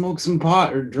to smoke some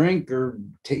pot or drink or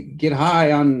get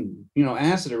high on, you know,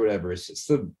 acid or whatever. It's just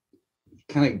the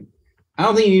kind of, I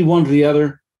don't think you need one for the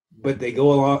other, but they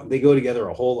go together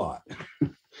a whole lot.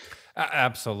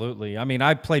 Absolutely. I mean,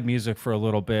 I played music for a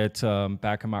little bit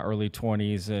back in my early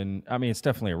 20s, and I mean, it's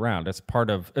definitely around. It's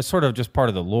sort of just part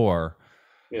of the lore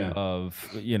of,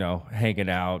 you know, hanging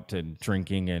out and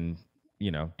drinking and,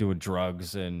 you know, doing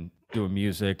drugs and doing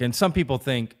music. And some people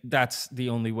think that's the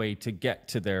only way to get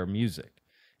to their music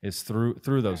is through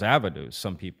those avenues.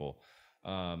 Some people,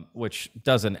 which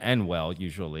doesn't end well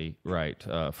usually, right?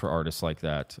 For artists like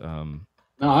that.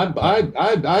 No,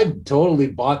 I totally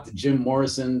bought the Jim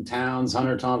Morrison, Townes,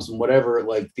 Hunter Thompson, whatever,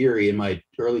 like theory in my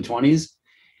early 20s.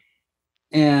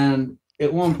 And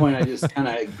at one point I just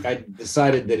I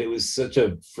decided that it was such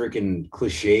a freaking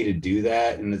cliche to do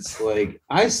that. And it's like,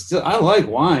 I like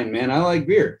wine, man. I like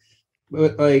beer.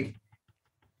 But like,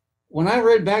 when I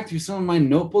read back through some of my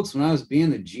notebooks when I was being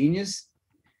the genius,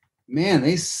 man,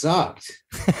 they sucked.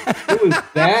 It was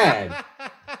bad.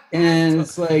 And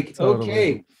it's like,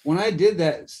 okay, when I did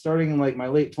that starting in like my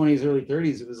late 20s, early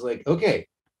 30s, it was like, okay,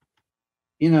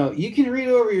 you know, you can read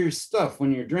over your stuff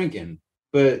when you're drinking,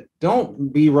 but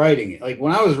don't be writing it. Like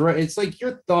when I was writing, it's like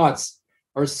your thoughts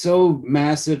are so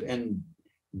massive and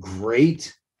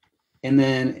great. And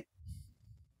then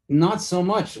not so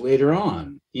much later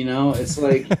on, you know, it's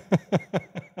like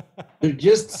they're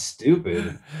just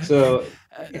stupid. So,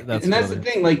 that's the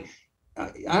thing. Like,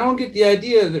 I don't get the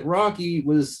idea that Rocky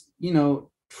was, you know,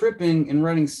 tripping and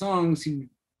writing songs. He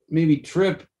maybe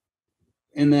trip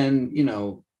and then, you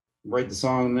know, write the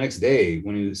song the next day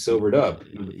when he was sobered up.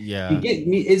 Yeah.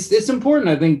 It's important,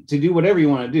 I think, to do whatever you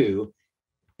want to do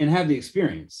and have the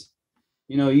experience.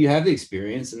 You know, you have the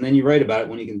experience and then you write about it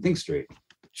when you can think straight.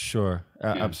 Sure.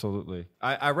 Absolutely.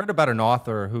 I read about an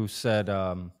author who said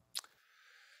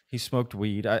he smoked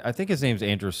weed. I think his name's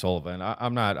Andrew Sullivan.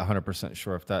 I'm not 100%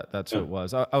 sure if that's who it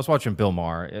was. I was watching Bill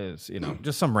Maher. Is, you know,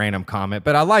 just some random comment,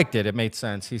 but I liked it. It made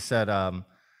sense. He said, I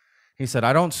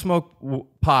don't smoke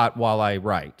pot while I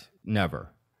write. Never.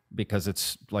 Because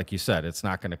it's, like you said, it's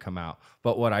not going to come out.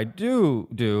 But what I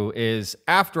do is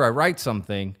after I write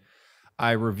something,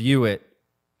 I review it.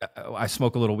 I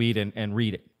smoke a little weed and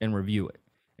read it and review it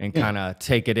and kind of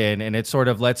take it in. And it sort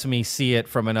of lets me see it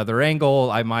from another angle.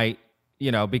 I might,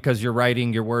 you know, because you're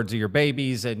writing, your words are your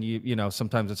babies, and you know,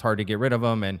 sometimes it's hard to get rid of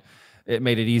them, and it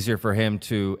made it easier for him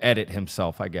to edit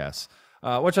himself, I guess.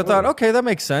 which I thought, okay, that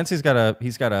makes sense. He's got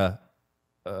a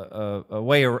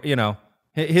way,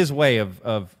 his way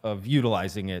of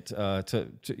utilizing it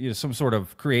to some sort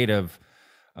of creative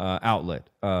outlet.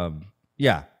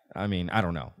 Yeah, I mean, I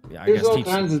don't know. I There's guess all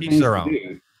kinds of things their to own.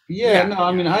 do. Yeah, no,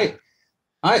 I mean, I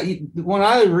when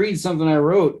I read something I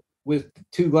wrote with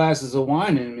 2 glasses of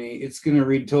wine in me, it's going to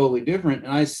read totally different,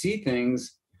 and I see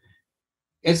things.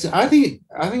 I think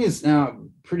it's now a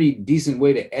pretty decent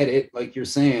way to edit, like you're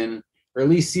saying, or at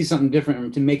least see something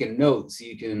different to make a note so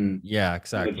you can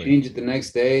exactly change it the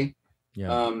next day.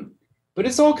 Yeah. But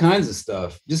it's all kinds of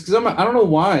stuff. Just because I don't know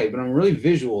why, but I'm really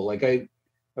visual. Like a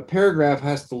paragraph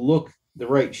has to look the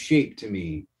right shape to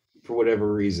me for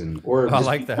whatever reason, or I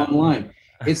like that online.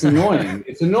 It's annoying.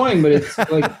 It's annoying, but it's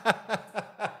like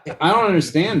I don't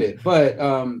understand it. But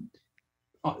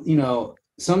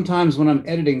sometimes when I'm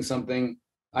editing something,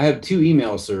 I have 2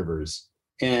 email servers,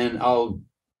 and I'll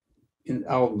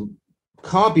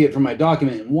copy it from my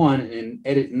document in one and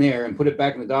edit in there and put it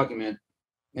back in the document,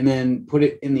 and then put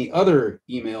it in the other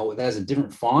email that has a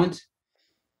different font.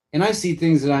 And I see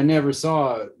things that I never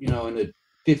saw, in the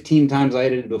 15 times I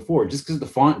edited before, just because the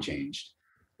font changed.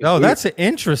 Oh, that's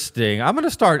interesting. I'm going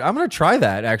to try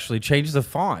that, actually, change the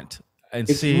font and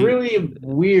see. It's really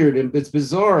weird, and it's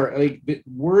bizarre. Like,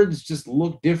 words just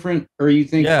look different, or you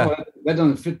think, oh, that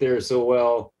doesn't fit there so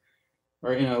well,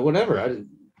 or, whatever.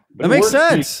 That makes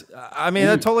sense. I mean,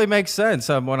 that totally makes sense.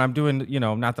 When I'm doing,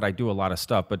 not that I do a lot of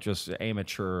stuff, but just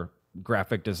amateur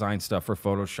graphic design stuff for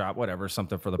Photoshop, whatever,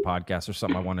 something for the podcast or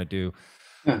something I want to do.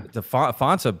 Yeah. The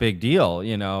font's a big deal.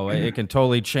 It can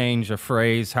totally change a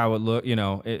phrase, how it look.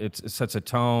 It sets a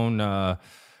tone.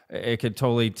 It could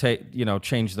totally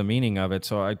change the meaning of it.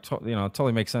 So it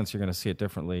totally makes sense. You're going to see it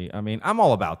differently. I mean, I'm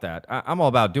all about that. I'm all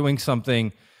about doing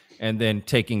something and then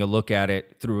taking a look at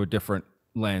it through a different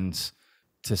lens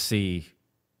to see,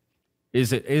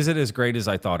 is it as great as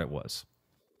I thought it was?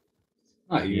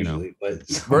 Not usually, but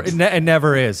it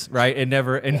never is, right? It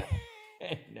never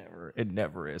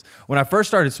is. When I first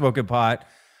started smoking pot,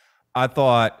 I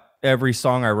thought every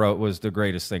song I wrote was the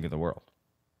greatest thing in the world.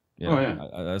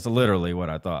 That's literally what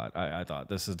I thought. I thought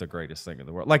this is the greatest thing in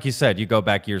the world. Like you said, you go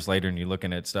back years later and you're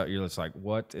looking at stuff, you're just like,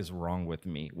 what is wrong with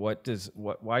me?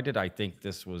 Why did I think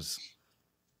this was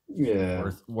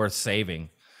worth saving?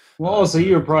 Well, so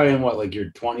you were probably in like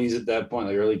your 20s at that point,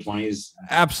 like early 20s.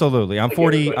 Absolutely. I'm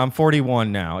 40. I'm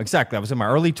 41 now. Exactly. I was in my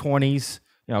early 20s.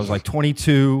 I was like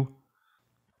 22.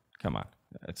 Come on.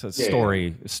 It's a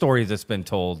story that's been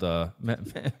told.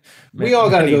 We all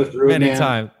got to go through it, many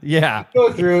times. Yeah. You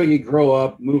go through it, you grow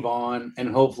up, move on, and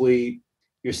hopefully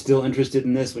you're still interested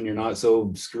in this when you're not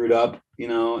so screwed up,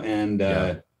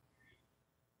 and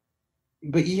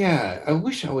but yeah, I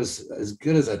wish I was as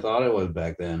good as I thought I was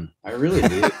back then. I really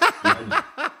do.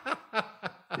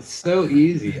 It's so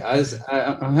easy.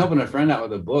 I'm helping a friend out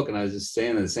with a book, and I was just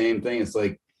saying the same thing. It's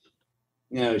like,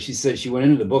 she said she went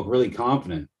into the book really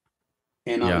confident,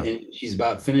 and she's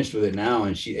about finished with it now,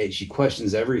 and she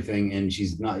questions everything, and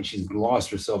she's lost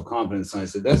her self-confidence. And I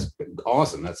said, that's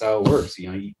awesome. That's how it works.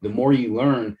 The more you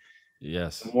learn,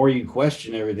 the more you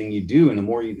question everything you do, and the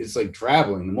more it's like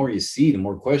traveling. The more you see, the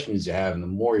more questions you have, and the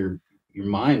more your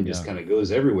mind just kind of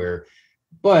goes everywhere.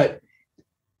 But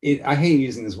I hate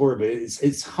using this word, but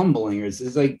it's humbling. It's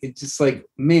just like,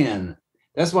 man,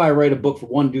 that's why I write a book for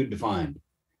one dude to find.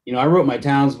 I wrote my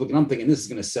Towns book, and I'm thinking this is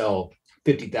going to sell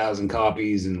 50,000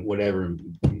 copies and whatever.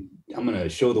 And I'm going to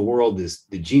show the world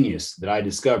the genius that I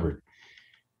discovered.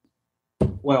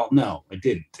 Well, no, I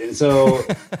didn't. And so,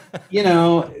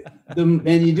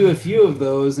 and you do a few of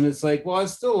those, and it's like, well, I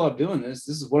still love doing this.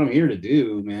 This is what I'm here to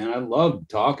do, man. I love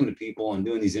talking to people and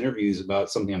doing these interviews about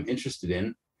something I'm interested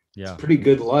in. Yeah. It's a pretty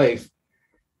good life,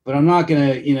 but I'm not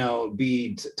going to,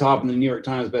 be top in the New York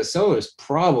Times bestsellers.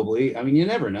 Probably. I mean, you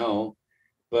never know,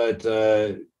 but,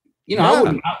 I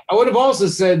would have also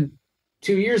said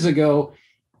 2 years ago,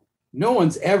 no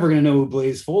one's ever going to know who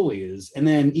Blaze Foley is. And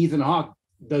then Ethan Hawke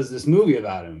does this movie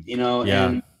about him,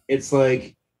 and it's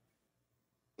like,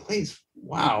 Blaze,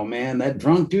 wow, man, that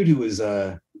drunk dude who was,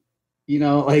 who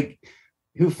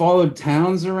followed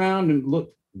Towns around and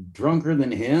looked drunker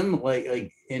than him,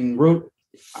 and wrote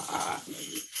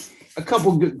a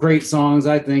couple great songs,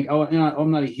 I think.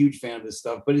 I'm not a huge fan of this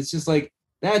stuff, but it's just like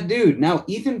that dude. Now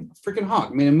Ethan freaking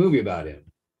Hawke made a movie about him.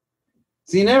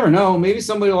 So you never know. Maybe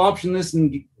somebody will option this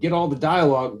and get all the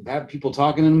dialogue, have people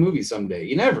talking in a movie someday.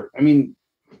 You never. I mean,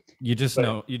 you just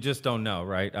don't know,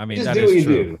 right? I mean, that is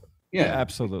true. Yeah,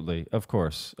 absolutely. Of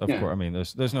course. I mean,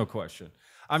 there's no question.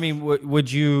 I mean,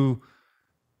 would you?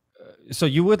 So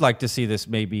you would like to see this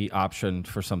maybe optioned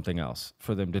for something else,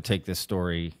 for them to take this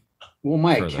story Well,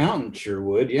 my accountant sure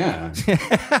would. Yeah.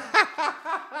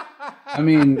 I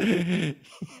mean,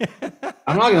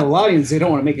 I'm not going to lie and say I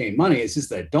don't want to make any money. It's just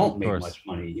that I don't make much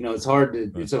money. You know, it's hard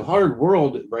to, it's a hard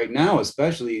world right now,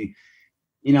 especially,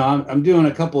 you know, I'm doing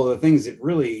a couple of the things that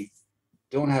really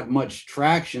don't have much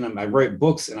traction. I write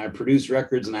books and I produce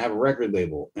records and I have a record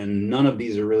label, and none of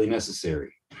these are really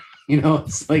necessary. You know,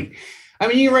 it's like, I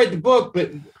mean, you write the book,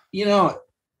 but you know,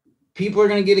 people are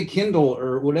going to get a Kindle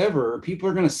or whatever, or people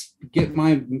are going to get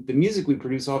the music we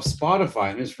produce off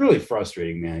Spotify. And it's really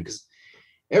frustrating, man, because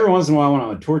every once in a while when I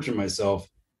want to torture myself,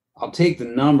 I'll take the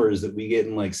numbers that we get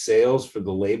in like sales for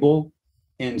the label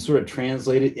and sort of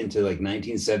translate it into like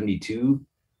 1972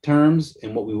 terms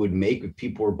and what we would make if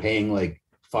people were paying like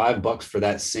 $5 for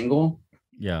that single.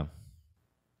 Yeah.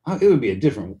 It would be it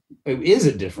is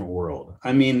a different world.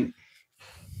 I mean,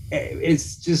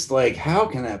 it's just like, how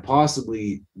can that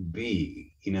possibly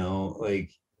be? You know,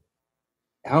 like,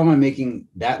 how am I making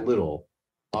that little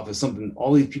off of something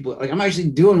all these people, like, I'm actually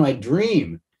doing my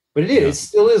dream, but it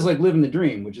still is like living the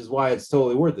dream, which is why it's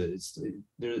totally worth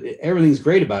it. Everything's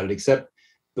great about it, except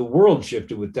the world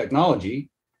shifted with technology.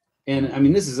 And I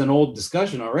mean, this is an old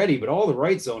discussion already, but all the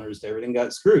rights owners to everything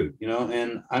got screwed, you know,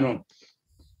 and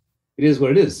it is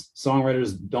what it is.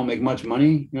 Songwriters don't make much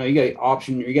money. You know, you got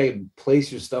to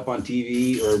place your stuff on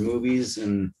TV or movies.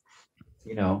 And,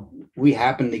 you know, we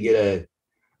happen to get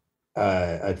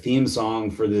a theme song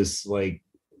for this like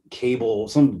cable,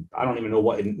 I don't even know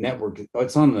what network.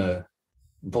 It's on the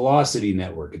Velocity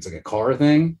network. It's like a car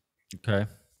thing. Okay.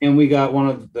 And we got one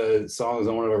of the songs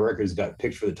on one of our records got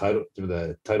picked for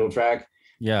the title track.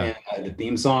 Yeah. And the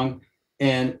theme song.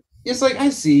 And it's like, I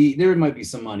see there might be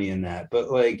some money in that, but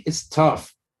like, it's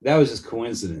tough. That was just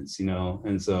coincidence, you know?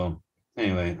 And so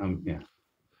anyway, yeah.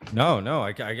 No,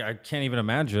 I can't even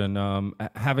imagine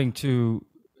having to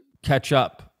catch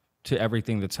up to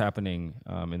everything that's happening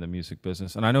in the music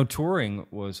business. And I know playing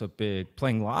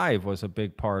live was a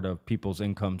big part of people's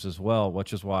incomes as well,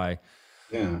 which is why,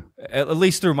 at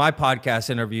least through my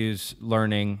podcast interviews,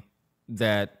 learning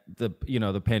that the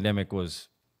pandemic was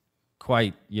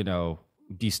quite, you know,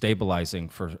 destabilizing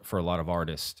for a lot of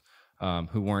artists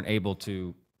who weren't able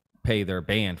to pay their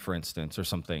band, for instance, or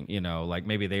something, you know, like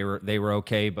maybe they were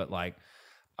okay, but like,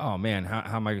 oh man,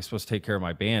 how am I supposed to take care of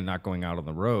my band not going out on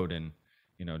the road and,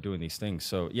 you know, doing these things?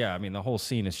 So yeah, I mean, the whole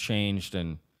scene has changed,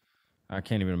 and I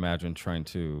can't even imagine trying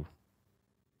to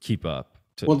keep up.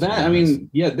 They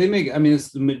make, I mean, it's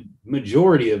the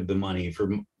majority of the money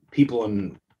for people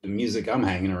in the music I'm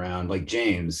hanging around, like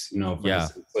James, you know,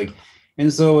 instance, like.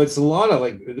 And so it's a lot of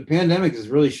like, the pandemic has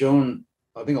really shown,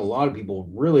 I think a lot of people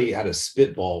really had a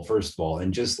spitball, first of all,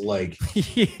 and just like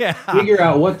figure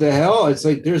out what the hell. It's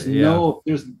like, there's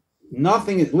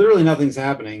nothing, literally nothing's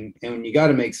happening. And you got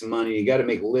to make some money, you got to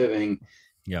make a living.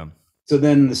 Yeah. So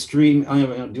then the stream,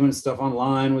 doing stuff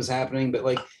online was happening, but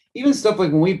like even stuff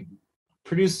like when we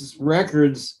produce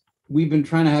records, we've been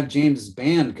trying to have James's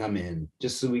band come in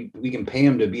just so we can pay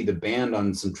him to be the band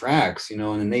on some tracks, you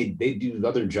know, and then they do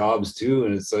other jobs too.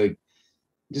 And it's like,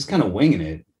 just kind of winging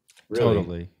it.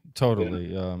 Really.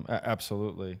 Totally.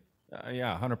 Absolutely.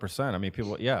 100%. I mean,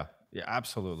 people,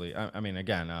 absolutely. I mean,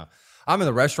 again, I'm in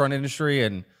the restaurant industry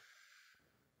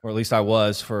or at least I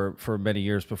was for many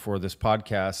years before this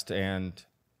podcast. And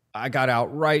I got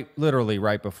out literally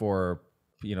right before,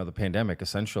 you know, the pandemic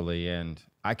essentially. And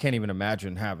I can't even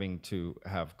imagine having to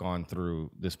have gone through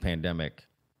this pandemic,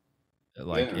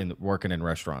 in working in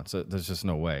restaurants. There's just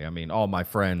no way. I mean, all my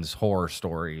friends' horror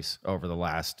stories over the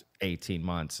last 18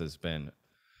 months has been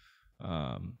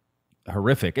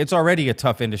horrific. It's already a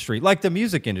tough industry, like the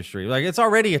music industry. Like it's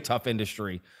already a tough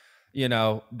industry, you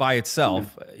know, by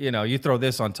itself. You know, you throw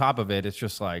this on top of it, it's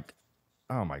just like,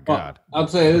 oh my God. I'll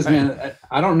tell you this, man.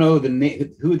 I don't know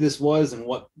who this was and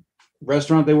what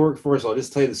restaurant they worked for, so I'll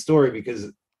just tell you the story because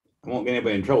I won't get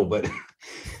anybody in trouble. But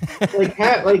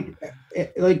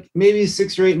like maybe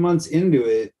 6 or 8 months into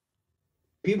it,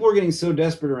 people were getting so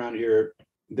desperate around here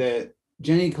that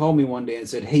Jenny called me one day and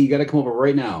said, "Hey, you got to come over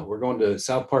right now. We're going to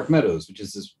South Park Meadows, which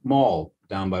is this mall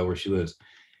down by where she lives."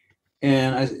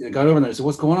 And I got over there and said,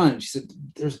 "What's going on?" And she said,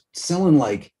 "They're selling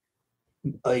like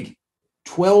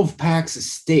 12 packs of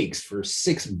steaks for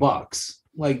 $6,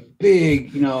 like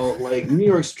big, you know, like New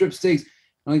York strip steaks."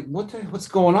 I'm like, what's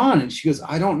going on? And she goes,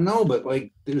 "I don't know, but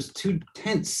like there's 2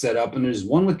 tents set up and there's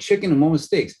one with chicken and one with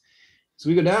steaks." So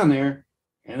we go down there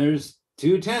and there's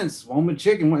 2 tents, one with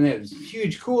chicken, one that has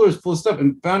huge coolers full of stuff,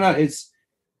 and found out it's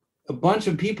a bunch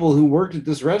of people who worked at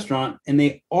this restaurant and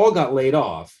they all got laid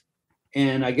off.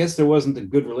 And I guess there wasn't a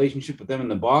good relationship with them in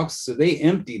the box. So they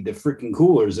emptied the freaking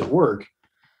coolers at work,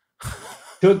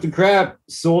 took the crap,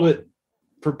 sold it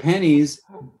for pennies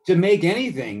to make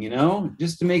anything,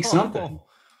 just to make something.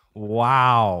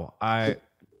 Wow. I'm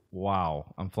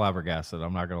flabbergasted.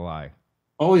 I'm not going to lie.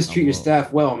 Always treat your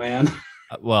staff well, man.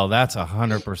 Well, that's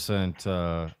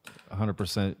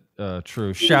 100%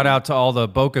 true. Shout out to all the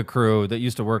Boca crew that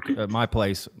used to work at my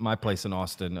place in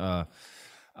Austin.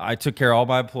 I took care of all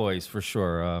my employees for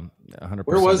sure. 100%.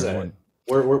 Where was that?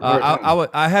 Where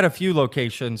I had a few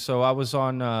locations. So I was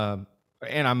on,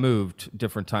 and I moved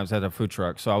different times. I had a food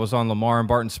truck. So I was on Lamar and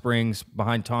Barton Springs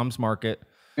behind Tom's Market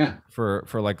for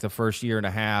like the first year and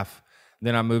a half.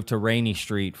 Then I moved to Rainey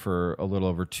Street for a little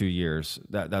over 2 years.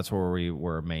 That's where we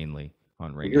were mainly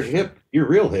on Rainey Street. You're hip. You're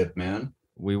real hip, man.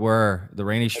 We were. The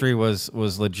Rainey Street was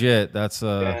legit. That's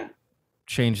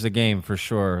changed the game for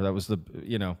sure. That was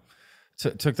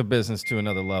took the business to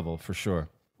another level for sure.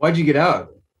 Why'd you get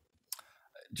out?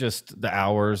 Just the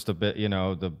hours,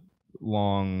 the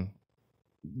long.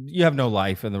 You have no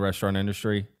life in the restaurant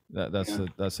industry. That's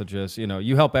the gist.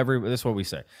 You help that's what we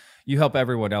say. You help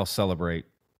everyone else celebrate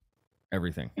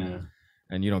everything,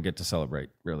 and you don't get to celebrate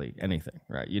really anything,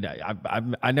 right?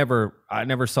 I never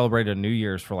celebrated New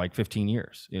Year's for like 15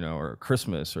 years, or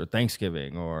Christmas or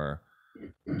Thanksgiving or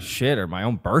or my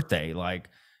own birthday. Like,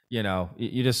 you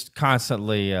just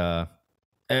constantly,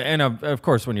 and of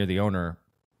course, when you're the owner,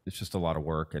 it's just a lot of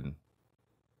work and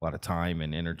a lot of time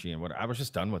and energy and what. I was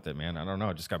just done with it, man. I don't know.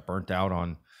 I just got burnt out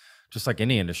on, just like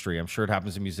any industry. I'm sure it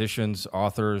happens to musicians,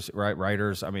 authors, right,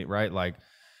 writers. I mean, right, like.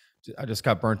 I just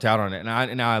got burnt out on it.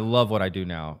 And I love what I do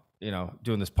now,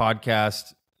 doing this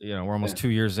podcast, we're almost 2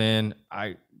 years in.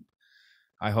 I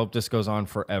hope this goes on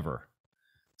forever,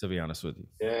 to be honest with you.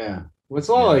 Yeah. Well, it's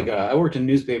all like, I worked in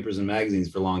newspapers and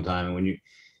magazines for a long time. And when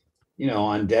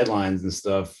on deadlines and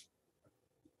stuff,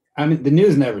 I mean, the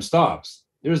news never stops.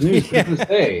 There's news Christmas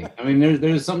Day. I mean,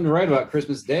 there's something to write about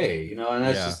Christmas Day, and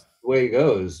that's just the way it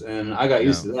goes. And I got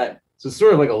used to that. So it's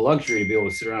sort of like a luxury to be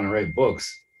able to sit around and write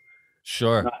books.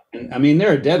 Sure. And I mean,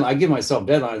 there are deadlines. I give myself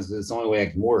deadlines because it's the only way I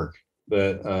can work.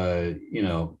 But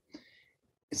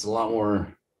it's a lot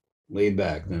more laid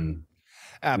back than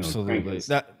absolutely.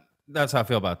 That's how I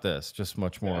feel about this. Just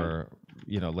much more,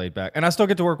 laid back. And I still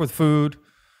get to work with food.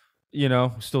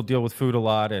 Still deal with food a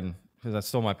lot, and because that's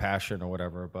still my passion or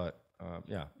whatever. But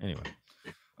anyway.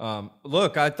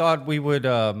 Look, I thought we would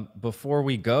before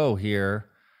we go here.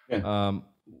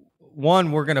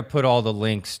 One, we're going to put all the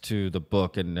links to the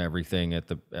book and everything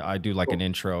I do like an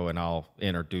intro and I'll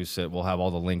introduce it. We'll have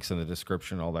all the links in the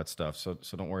description, all that stuff. So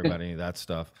don't worry about any of that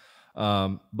stuff.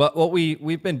 But what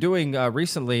we've been doing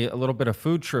recently, a little bit of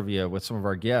food trivia with some of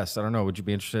our guests. I don't know. Would you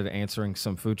be interested in answering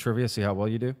some food trivia? See how well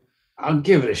you do? I'll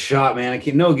give it a shot, man. I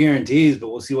can't, no guarantees, but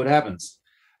we'll see what happens.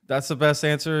 That's the best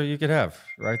answer you could have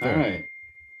right there. All right.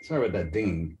 Sorry about that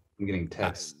ding. I'm getting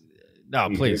texts. No,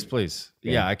 please.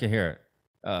 Yeah, I can hear it.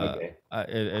 Okay. I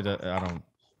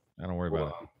don't worry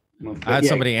about it. I had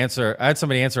somebody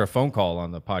answer a phone call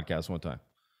on the podcast one time.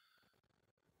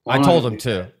 I told him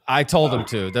to.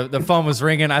 The phone was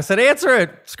ringing. I said, answer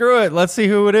it. Screw it. Let's see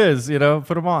who it is.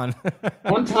 Put him on.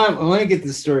 One time, I want to get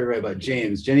this story right about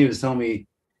James. Jenny was telling me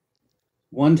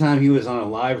one time he was on a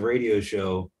live radio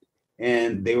show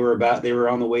and they were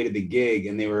on the way to the gig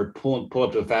and they were pull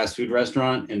up to a fast food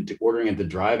restaurant and ordering at the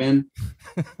drive-in.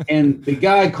 And the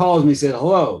guy calls me, said,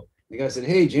 hello. The guy said,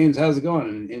 hey, James, how's it going?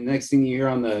 And the next thing you hear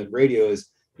on the radio is,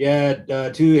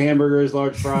 2 hamburgers,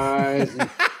 large fries. And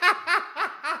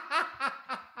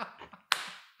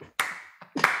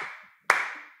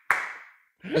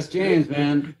that's James,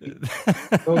 man.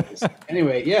 Focus.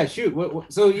 Anyway, shoot.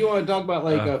 So you want to talk about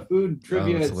like food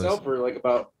trivia itself, or like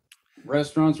about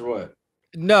restaurants, or what?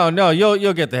 No,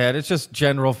 you'll get the head. It's just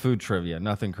general food trivia,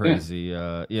 nothing crazy.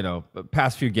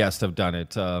 Past few guests have done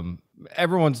it.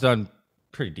 Everyone's done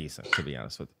pretty decent, to be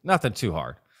honest with you. Nothing too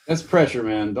hard. That's pressure,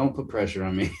 man. Don't put pressure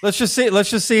on me. Let's just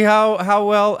see how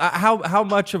well how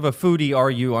much of a foodie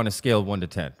are you on a scale of 1 to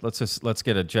 10? Let's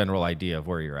get a general idea of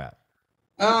where you're at.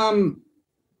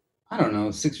 I don't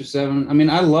know, 6 or 7. I mean,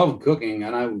 I love cooking,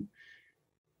 and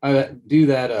I do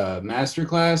that master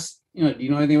class. Do you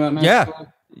know anything about master class?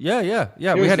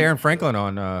 Yeah. We had Aaron Franklin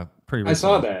on pretty recently. I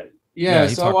saw that. Yeah,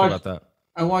 he so talked about that.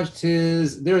 I watched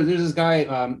his. There's this guy,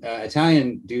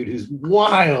 Italian dude who's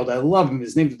wild. I love him.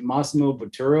 His name is Massimo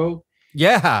Bottura.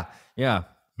 Yeah.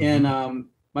 And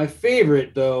my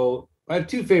favorite, though, I have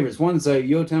 2 favorites. One's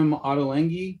Yotam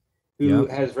Ottolenghi, who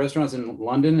has restaurants in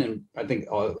London and I think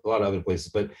a lot of other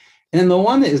places. And the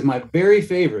one that is my very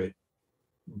favorite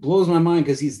blows my mind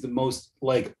because he's the most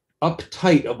like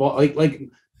uptight of all. Like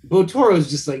Bottura is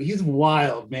just like, he's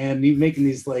wild, man. He's making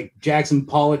these like Jackson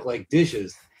Pollock like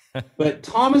dishes. But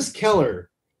Thomas Keller,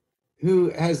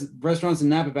 who has restaurants in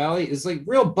Napa Valley, is like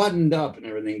real buttoned up and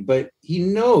everything, but he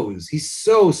knows, he's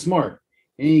so smart,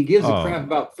 and he gives a crap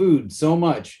about food so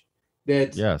much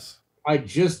that I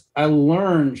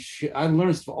learn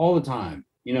all the time,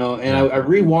 you know, and I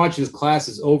rewatch his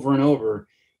classes over and over,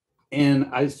 and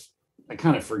I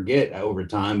kind of forget over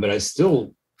time, but I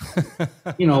still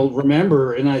you know,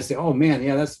 remember, and I say, oh man,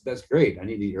 yeah, that's great. I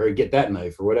need to or get that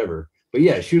knife or whatever. But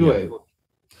yeah, shoot away.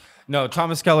 No,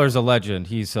 Thomas Keller is a legend.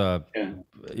 He's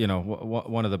you know,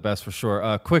 one of the best for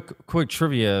sure. Quick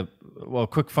trivia. Well,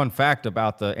 quick fun fact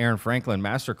about the Aaron Franklin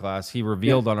masterclass. He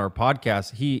revealed on our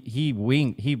podcast he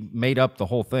made up the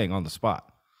whole thing on the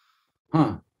spot.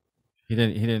 Huh? He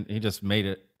just made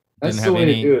it. That's the way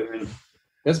to do it, man.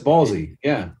 That's ballsy.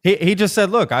 Yeah. He just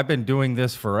said, look, I've been doing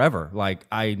this forever. Like,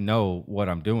 I know what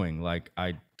I'm doing. Like,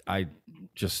 I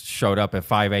just showed up at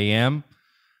 5 a.m.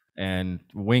 and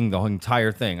winged the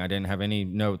entire thing. I didn't have any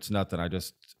notes, nothing. I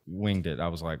just winged it. I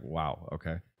was like, wow,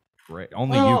 okay, great.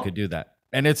 Only you could do that.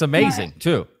 And it's amazing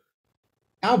too.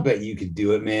 I'll bet you could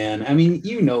do it, man. I mean,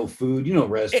 you know food, you know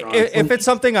restaurants. If it's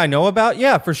something I know about,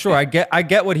 yeah, for sure. I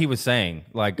get what he was saying,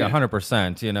 like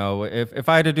 100%. You know, if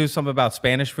I had to do something about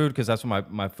Spanish food, because that's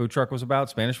what my food truck was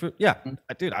about, Spanish food. Yeah,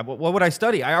 dude, what would I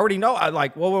study? I already know. I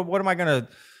like, what am I gonna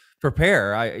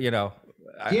prepare? I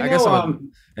guess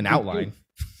I'm an outline.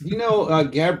 You know, I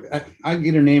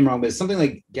get her name wrong, but it's something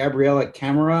like Gabriela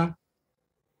Camara.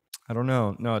 I don't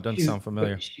know. No, it doesn't sound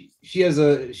familiar. She has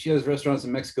restaurants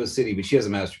in Mexico City, but she has a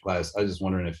master class. I was just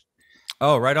wondering if.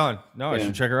 Oh, right on. No, I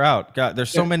should check her out. God, there's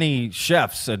so many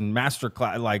chefs and master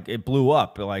class. Like, it blew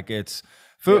up. Like, it's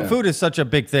food. Food is such a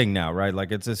big thing now, right?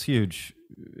 Like, it's a huge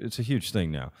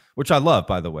thing now, which I love,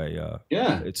 by the way.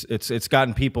 It's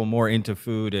gotten people more into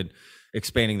food and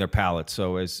expanding their palates.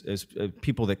 So as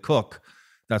people that cook,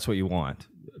 that's what you want.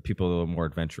 People that are more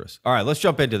adventurous. All right, let's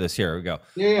jump into this. Here we go.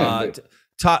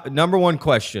 Top number one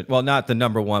question. Well, not the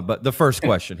number one, but the first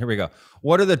question. Here we go.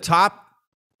 What are the top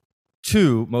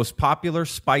 2 most popular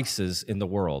spices in the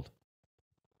world?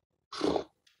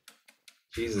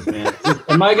 Jesus, man.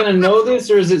 Am I going to know this,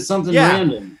 or is it something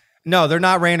random? No, they're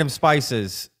not random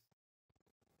spices.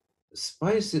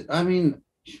 Spices. I mean,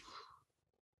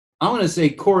 I'm going to say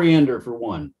coriander for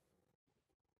one.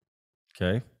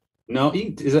 Okay. No,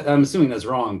 I'm assuming that's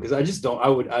wrong, because I just don't.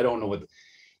 I don't know what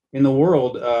in the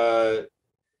world.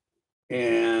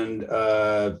 And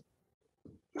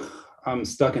I'm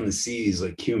stuck in the C's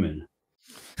like cumin.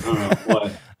 I don't know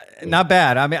what. Not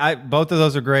bad. I mean, both of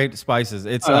those are great spices.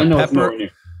 It's pepper.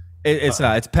 It's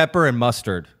not. It's pepper and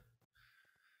mustard.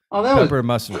 Oh, that pepper and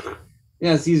mustard.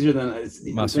 Yeah, it's easier than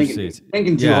mustard seeds.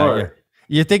 Thinking too hard. Yeah.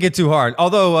 You're thinking too hard.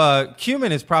 Although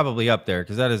cumin is probably up there,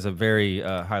 because that is a very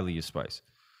highly used spice.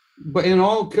 But in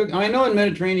all I know in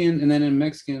Mediterranean and then in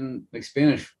Mexican, like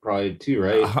Spanish, probably too,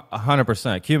 right?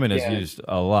 100%. Cumin is used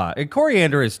a lot. And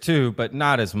coriander is too, but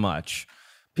not as much.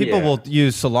 People will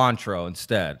use cilantro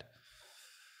instead.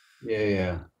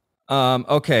 Yeah.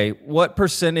 Okay. What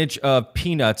percentage of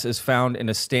peanuts is found in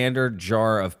a standard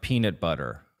jar of peanut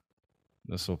butter?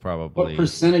 This will probably. What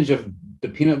percentage of the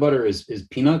peanut butter is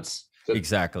peanuts?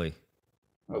 Exactly.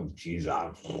 Oh, geez.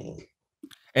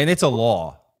 And it's a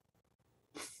law.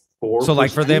 4%? So, like,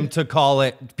 for them to call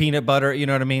it peanut butter, you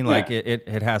know what I mean? Like,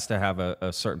 it has to have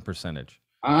a certain percentage.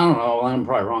 I don't know. I'm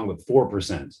probably wrong, but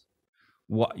 4%.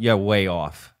 Yeah, way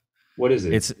off. What is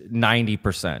it? It's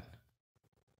 90%.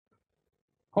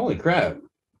 Holy crap.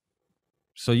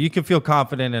 So you can feel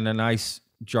confident in a nice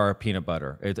jar of peanut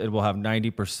butter. It will have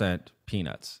 90%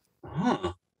 peanuts.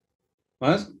 Huh.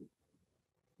 Well,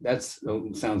 that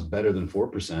sounds better than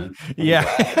 4%. Yeah.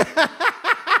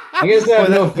 I guess I have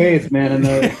no faith, man. In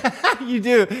the... You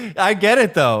do. I get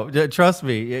it, though. Trust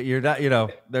me. You're not. You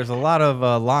know, there's a lot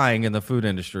of lying in the food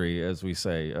industry, as we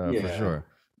say, for sure.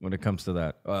 When it comes to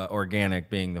that,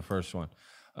 organic being the first one.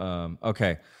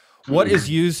 Okay, what is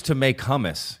used to make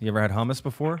hummus? You ever had hummus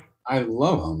before? I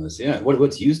love hummus. Yeah.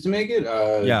 What's used to make it?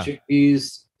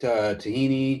 Chickpeas,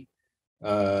 tahini,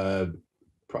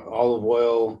 olive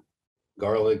oil,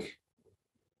 garlic.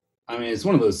 I mean, it's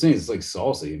one of those things. It's like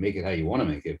salsa. You make it how you want to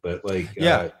make it, but like,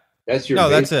 that's your. No,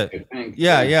 that's it.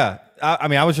 Yeah. I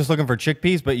mean, I was just looking for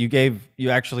chickpeas, but you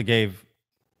actually gave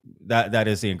that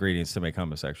is the ingredients to make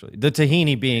hummus. Actually, the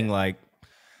tahini being like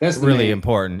that's really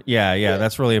important. Yeah,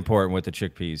 that's really important with the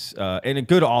chickpeas and a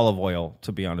good olive oil.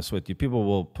 To be honest with you, people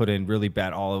will put in really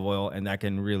bad olive oil, and that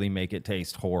can really make it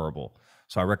taste horrible.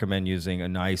 So I recommend using a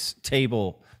nice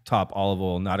tabletop olive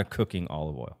oil, not a cooking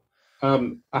olive oil.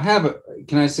 Can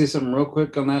I say something real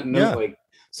quick on that note? Yeah. Like,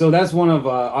 so that's one of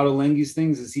Otto Lengi's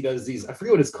things is he does these, I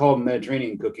forget what it's called in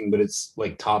Mediterranean cooking, but it's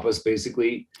like tapas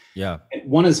basically. Yeah.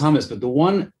 One is hummus, but the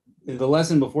one the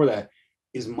lesson before that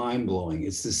is mind blowing.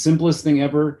 It's the simplest thing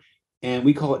ever, and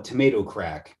we call it tomato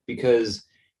crack because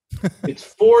it's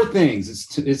 4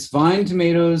 things. It's vine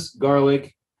tomatoes,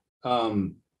 garlic,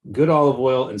 good olive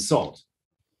oil, and salt.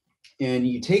 And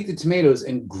you take the tomatoes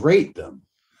and grate them.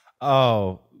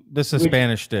 Oh, this is a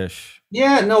Spanish dish.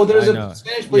 Yeah, no, there's a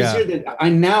Spanish place here that I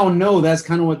now know that's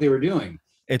kind of what they were doing.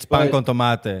 It's pan con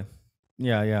tomate.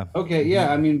 Yeah. Okay,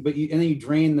 yeah. I mean, and then you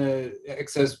drain the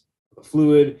excess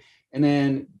fluid, and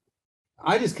then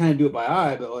I just kind of do it by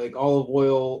eye, but like olive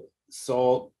oil,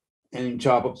 salt, and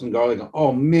chop up some garlic.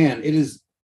 Oh man, it's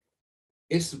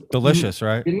delicious,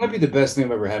 right? It might be the best thing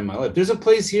I've ever had in my life. There's a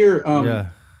place here.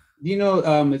 You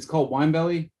know, it's called Wine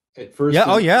Belly at first. Yeah.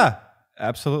 Oh yeah.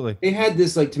 Absolutely. They had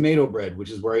this like tomato bread, which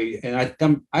is where I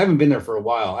haven't been there for a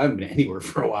while. I haven't been anywhere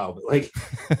for a while, but like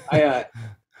I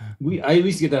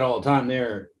used to get that all the time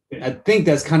there. I think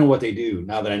that's kind of what they do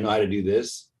now that I know how to do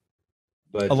this.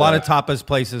 But a lot of tapas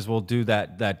places will do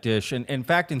that dish. And in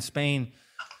fact, in Spain,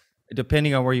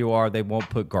 depending on where you are, they won't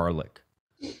put garlic.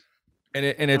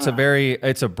 And it's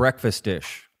a breakfast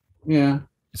dish. Yeah.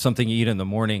 It's something you eat in the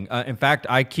morning. In fact,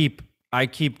 I keep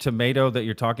tomato that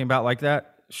you're talking about like that.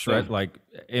 Like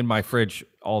in my fridge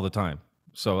all the time.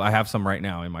 So I have some right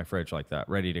now in my fridge like that,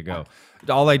 ready to go.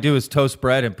 All I do is toast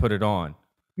bread and put it on.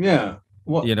 Yeah.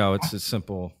 Well, it's a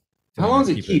simple. How long does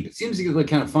it keep? It seems to get like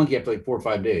kind of funky after like 4 or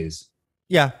 5 days.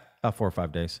 Yeah, about 4 or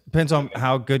 5 days. Depends on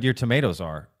how good your tomatoes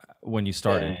are when you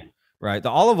started, right? The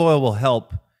olive oil will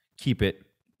help keep it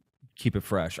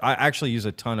fresh. I actually use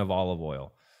a ton of olive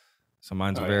oil. So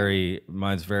mine's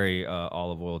very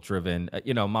olive oil driven.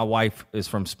 My wife is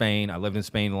from Spain. I lived in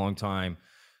Spain a long time.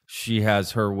 She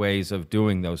has her ways of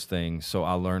doing those things. So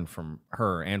I learned from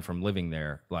her and from living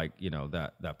there, like,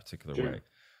 that particular way.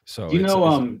 So do you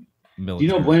know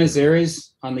Buenos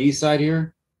Aires on the east side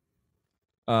here?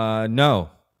 No.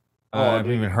 I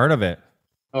haven't even heard of it.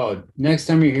 Oh, next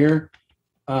time you're here,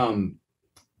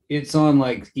 it's on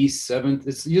like East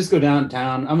 7th. You just go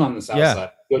downtown. I'm on the south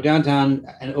side. Go downtown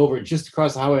and over just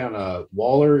across the highway on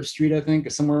Waller Street, I think, or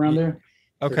somewhere around there.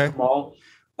 Okay. Mall.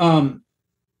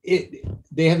 They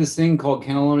have this thing called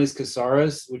Canelones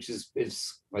Casares, which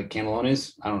it's like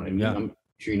cannellones. I don't know. I'm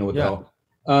sure you know what the hell.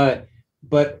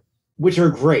 But which are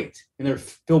great, and they're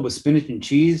filled with spinach and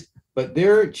cheese. But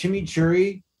their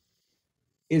chimichurri,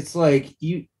 it's like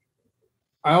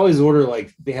I always order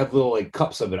like they have little like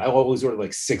cups of it. I always order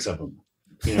like 6 of them.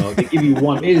 They give you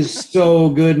one. It is so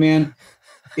good, man.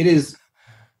 It's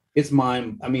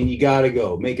mine. I mean, you gotta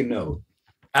go. Make a note.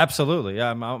 Absolutely.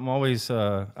 Yeah, I'm always.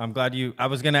 I'm glad I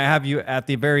was gonna have you at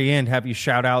the very end. Have you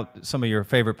shout out some of your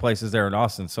favorite places there in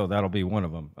Austin? So that'll be one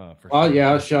of them. For sure.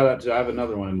 Yeah, I'll shout out to. I have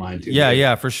another one in mind too.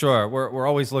 Yeah, for sure. We're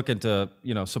always looking to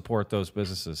support those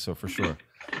businesses. So for sure.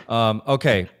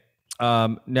 Okay.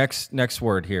 Next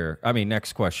word here.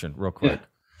 Next question, real quick.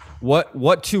 Yeah.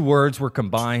 What 2 words were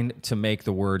combined to make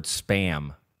the word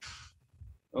spam?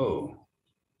 Oh.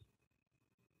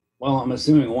 Well, I'm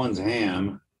assuming one's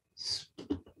ham.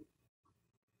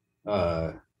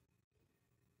 I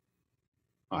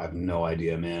have no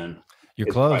idea, man. You're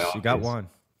close. You got one.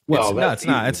 Well,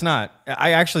 it's not.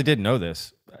 I actually didn't know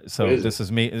this. So this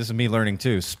is me learning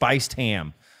too. Spiced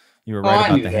ham. You were right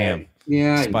about the ham.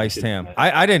 Yeah. Spiced ham.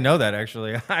 I didn't know that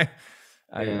actually. I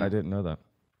didn't know that.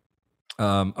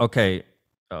 Okay.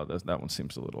 Oh, that one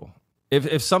seems a little.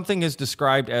 If something is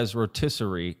described as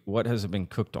rotisserie, what has it been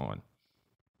cooked on?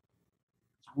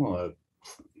 Well,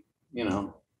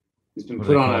 it's been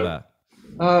put on a.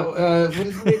 What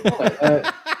do they call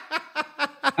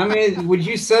it? Would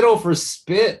you settle for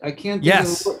spit? I can't.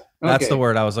 Yes, okay. That's the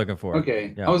word I was looking for.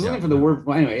 Okay, I was looking for the word.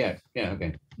 Anyway, yeah.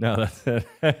 Okay. No, that's it.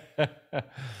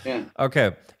 Yeah.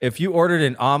 Okay, if you ordered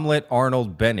an omelet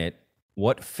Arnold Bennett,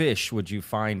 what fish would you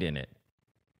find in it?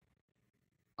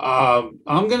 I'm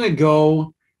gonna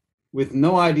go with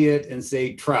no idea and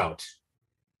say trout.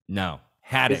 No,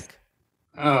 haddock.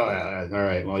 Oh, all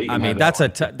right. Well, you can that's a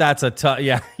tough.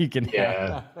 Yeah, you can.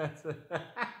 Yeah.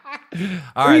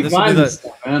 All right. This will be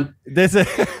stuff, man.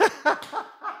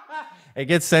 It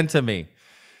gets sent to me.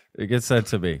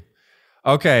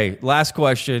 Okay. Last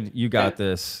question. You got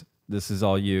this. This is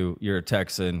all you. You're a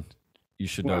Texan. You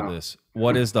should know this.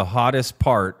 What is the hottest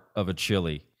part of a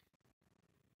chili?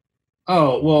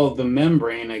 Oh, well, the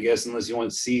membrane, I guess, unless you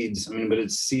want seeds. But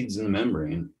it's seeds in the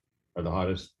membrane are the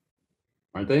hottest,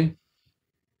 aren't they?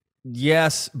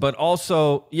 Yes, but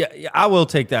also, I will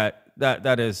take that.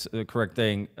 That is the correct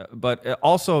thing. But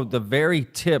also, the very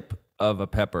tip of a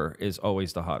pepper is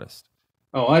always the hottest.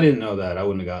 Oh, I didn't know that. I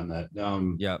wouldn't have gotten that.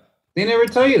 Yeah. They never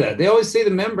tell you that. They always say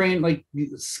the membrane, like,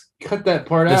 cut that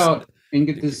part out and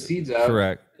get the seeds out.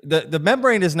 Correct. the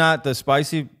membrane is not the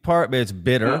spicy part, but it's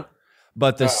bitter.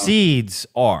 But the seeds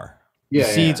are. The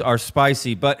seeds are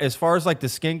spicy. But as far as like the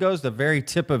skin goes, the very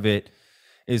tip of it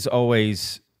is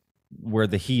always where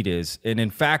the heat is. And in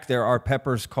fact, there are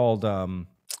peppers called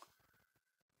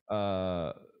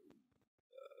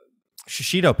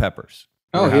shishito peppers.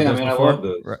 Oh yeah, man, I love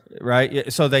those.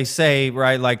 Right. So they say,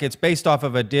 right, like it's based off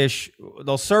of a dish.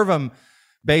 They'll serve them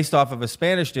based off of a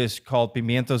Spanish dish called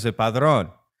pimientos de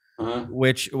padrón,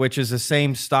 which is the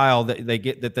same style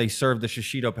that they serve the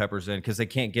shishito peppers in, because they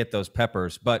can't get those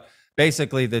peppers. But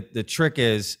basically the trick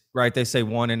is, right, they say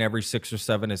 1 in every 6 or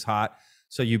 7 is hot.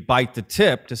 So you bite the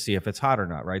tip to see if it's hot or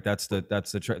not, right? That's the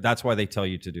trick. That's why they tell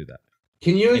you to do that.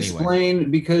 Can you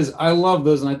explain, because I love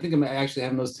those and I think I'm actually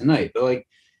having those tonight, but like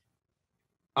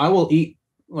I will eat,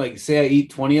 like say I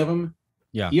eat 20 of them.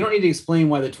 Yeah. You don't need to explain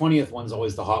why the 20th one's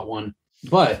always the hot one,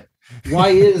 but why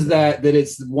is that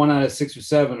it's 1 out of 6 or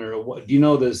 7, or what? Do you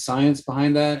know the science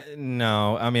behind that?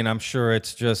 No, I mean, I'm sure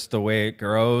it's just the way it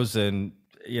grows, and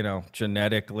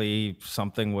genetically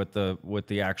something with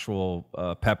the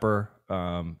actual pepper.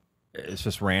 It's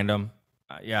just random.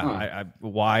 That's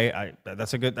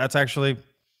actually, you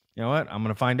know what? I'm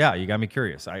going to find out. You got me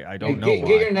curious. I don't know why.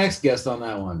 Get your next guest on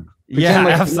that one. Pretend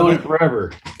like absolutely. You've known it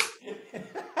forever.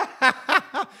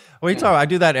 What are you talking about? I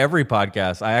do that every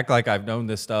podcast. I act like I've known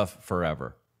this stuff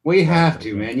forever. Well, you have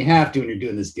to, man. You have to when you're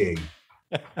doing this gig.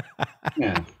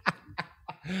 Yeah.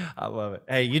 I love it.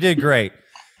 Hey, you did great.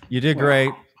 You did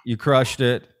great. You crushed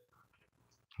it.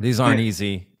 These aren't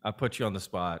easy. I put you on the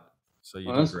spot. So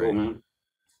you did great. Cool,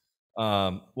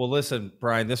 man. Well, listen,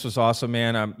 Brian, this was awesome,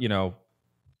 man. I'm,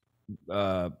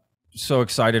 so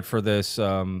excited for this,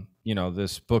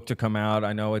 this book to come out.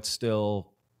 I know it's still,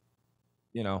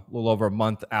 a little over a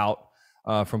month out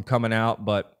from coming out,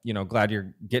 but, glad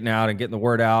you're getting out and getting the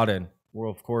word out. And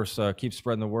we'll, of course, keep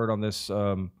spreading the word on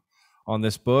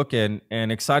this book, and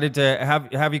excited to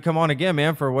have you come on again,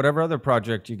 man, for whatever other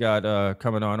project you got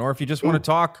coming on. Or if you just want to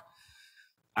talk,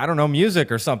 I don't know, music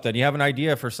or something, you have an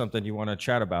idea for something you want to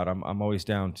chat about, I'm always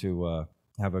down to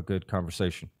have a good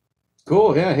conversation.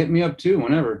 Cool. Yeah. Hit me up too,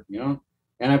 whenever,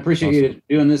 and I appreciate you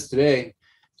doing this today,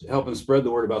 helping spread the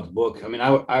word about the book. I mean,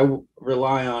 I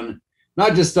rely on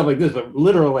not just stuff like this, but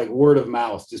literal like word of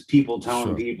mouth, just people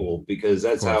telling people, because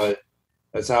that's how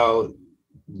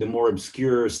the more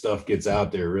obscure stuff gets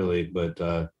out there, really. But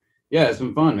yeah, it's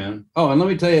been fun, man. Oh, and let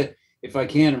me tell you, if I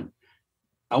can,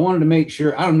 I wanted to make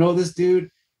sure, I don't know this dude,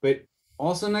 but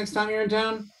also next time you're in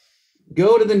town,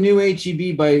 go to the new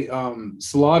HEB by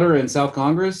Slaughter in South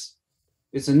Congress.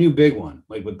 It's a new big one,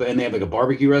 and they have like a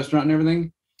barbecue restaurant and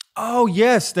everything. Oh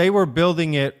yes, they were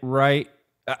building it right.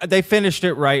 They finished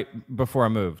it right before I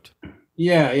moved.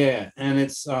 Yeah, and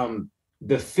it's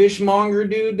the fishmonger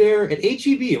dude there at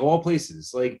HEB of all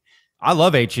places. Like, I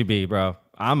love HEB, bro.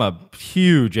 I'm a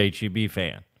huge HEB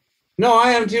fan. No,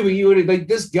 I am too. But you would like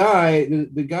this guy,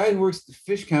 the guy who works at the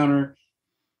fish counter.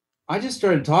 I just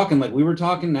started talking like we were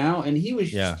talking now, and he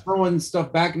was throwing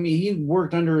stuff back at me. He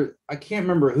worked under, I can't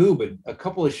remember who, but a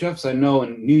couple of chefs I know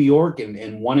in New York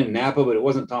and one in Napa, but it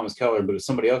wasn't Thomas Keller, but it was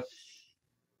somebody else.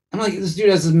 I'm like, this dude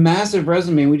has this massive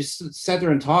resume. And we just sat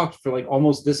there and talked for like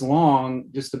almost this long,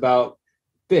 just about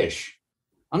fish.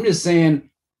 I'm just saying,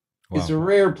 it's a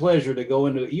rare pleasure to go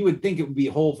into it. You would think it would be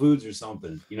Whole Foods or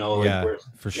something,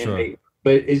 for sure.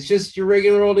 But it's just your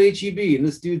regular old HEB, and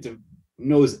this dude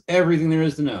knows everything there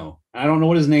is to know. I don't know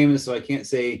what his name is, so I can't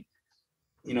say,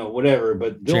 whatever,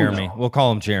 but Jeremy. We'll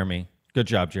call him Jeremy. Good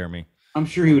job, Jeremy. I'm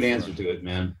sure he would answer to it,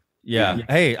 man. Yeah.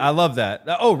 Hey, I love that.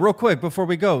 Oh, real quick before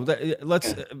we go,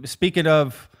 let's speaking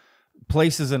of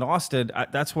places in Austin,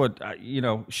 that's what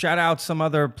shout out some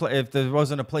other if there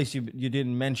wasn't a place you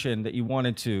didn't mention that you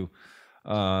wanted to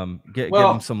give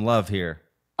them some love here.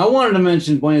 I wanted to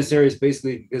mention Buenos Aires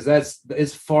basically because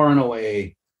it's far and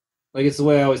away. Like, it's the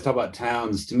way I always talk about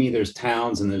towns. To me, there's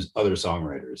towns and there's other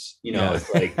songwriters.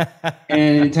 It's like,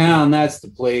 and in town, that's the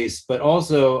place. But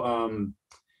also,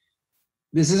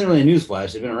 this isn't really a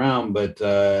newsflash. They've been around, but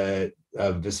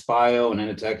Vespaio and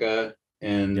Anateca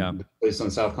and the place on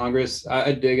South Congress,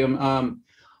 I dig them.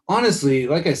 Honestly,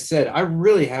 like I said, I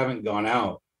really haven't gone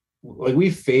out. Like, we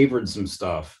favored some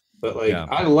stuff, but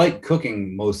I like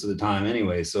cooking most of the time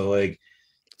anyway. So like,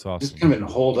 awesome. Just kind of been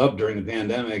holed up during the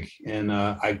pandemic, and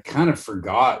I kind of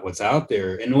forgot what's out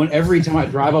there. And every time I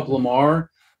drive up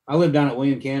Lamar, I live down at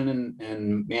William Cannon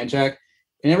and Manchac,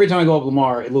 and every time I go up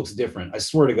Lamar, it looks different. I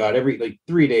swear to God, every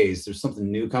 3 days, there's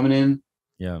something new coming in.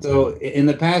 Yeah. So in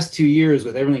the past 2 years,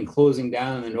 with everything closing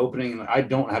down and then opening, I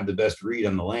don't have the best read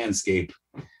on the landscape.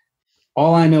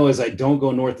 All I know is I don't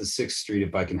go north of 6th Street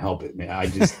if I can help it, man. I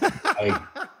just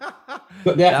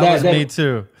But that was me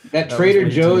too. That Trader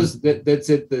Joe's that's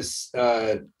at this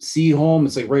Sea Home.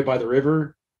 It's like right by the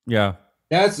river. Yeah.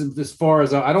 That's as far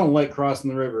as I don't like crossing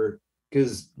the river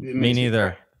because me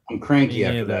neither. I'm cranky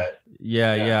after that.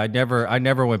 Yeah. I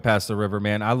never went past the river,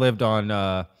 man. I lived on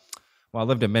I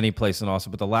lived in many places in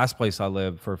Austin, but the last place I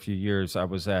lived for a few years, I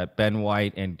was at Ben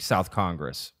White and South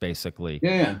Congress, basically.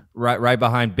 Yeah. Right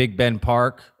behind Big Bend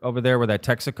Park over there where that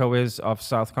Texaco is off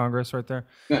South Congress right there.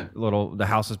 Yeah. The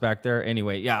house is back there.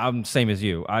 Anyway, yeah, I'm same as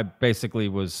you. I basically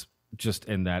was just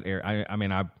in that area. I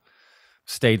mean, I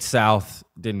stayed south,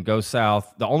 didn't go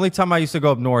south. The only time I used to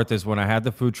go up north is when I had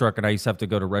the food truck and I used to have to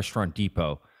go to Restaurant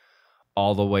Depot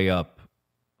all the way up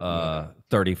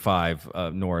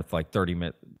 35 north, like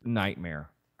 30-minute nightmare.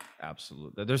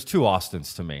 Absolutely. There's two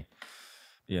Austins to me,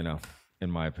 in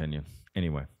my opinion.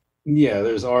 Anyway. Yeah,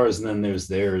 there's ours and then there's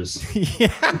theirs.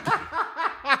 Yeah,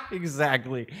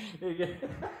 exactly.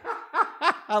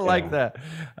 I like that.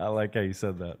 I like how you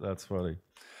said that. That's funny.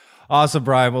 Awesome,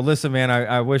 Brian. Well, listen, man,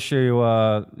 I wish you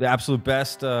the absolute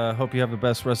best. Hope you have the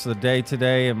best rest of the day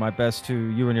today, and my best to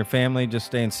you and your family. Just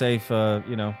staying safe,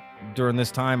 during this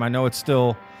time. I know it's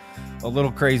still a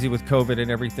little crazy with COVID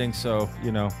and everything. So,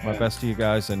 my best to you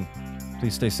guys, and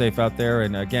please stay safe out there.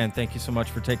 And again, thank you so much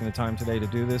for taking the time today to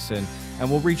do this. And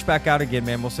we'll reach back out again,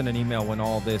 man. We'll send an email when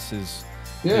all this is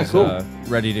cool.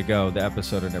 Ready to go, the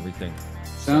episode and everything.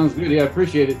 Sounds good. Yeah, I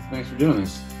appreciate it. Thanks for doing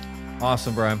this.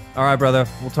 Awesome, Brian. All right, brother.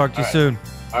 We'll talk to you soon.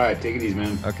 All right. Take it easy,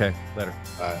 man. Okay. Later.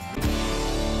 Bye.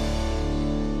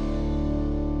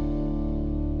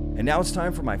 And now it's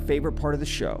time for my favorite part of the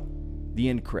show, the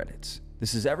end credits.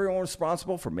 This is everyone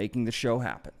responsible for making the show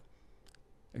happen.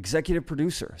 Executive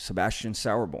producer, Sebastian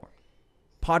Sauerborn.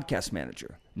 Podcast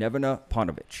manager, Nevena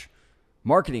Ponovich.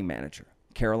 Marketing manager,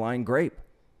 Caroline Grape.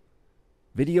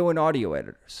 Video and audio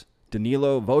editors,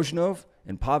 Danilo Vojnov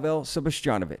and Pavel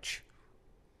Sebastianovich.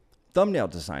 Thumbnail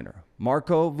designer,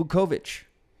 Marko Vukovic.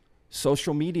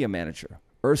 Social media manager,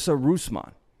 Ursa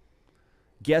Rusman.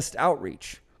 Guest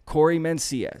outreach, Corey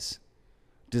Menciez.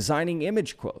 Designing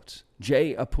image quotes,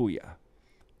 Jay Apuya.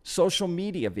 Social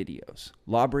media videos,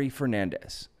 Labri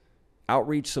Fernandez.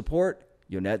 Outreach support,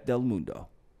 Yonet Del Mundo.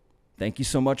 Thank you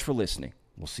so much for listening.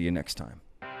 We'll see you next time.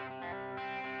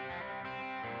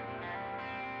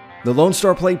 The Lone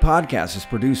Star Plate podcast is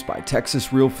produced by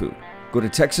Texas Real Food. Go to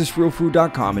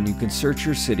texasrealfood.com and you can search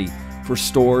your city for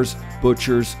stores,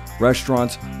 butchers,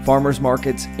 restaurants, farmers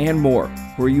markets, and more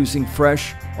who are using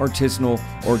fresh, artisanal,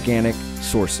 organic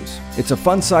sources. It's a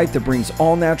fun site that brings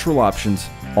all natural options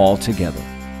all together.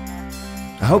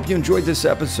 I hope you enjoyed this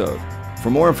episode. For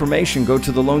more information, go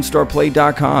to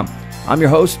thelonestarplate.com. I'm your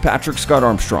host, Patrick Scott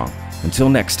Armstrong. Until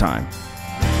next time.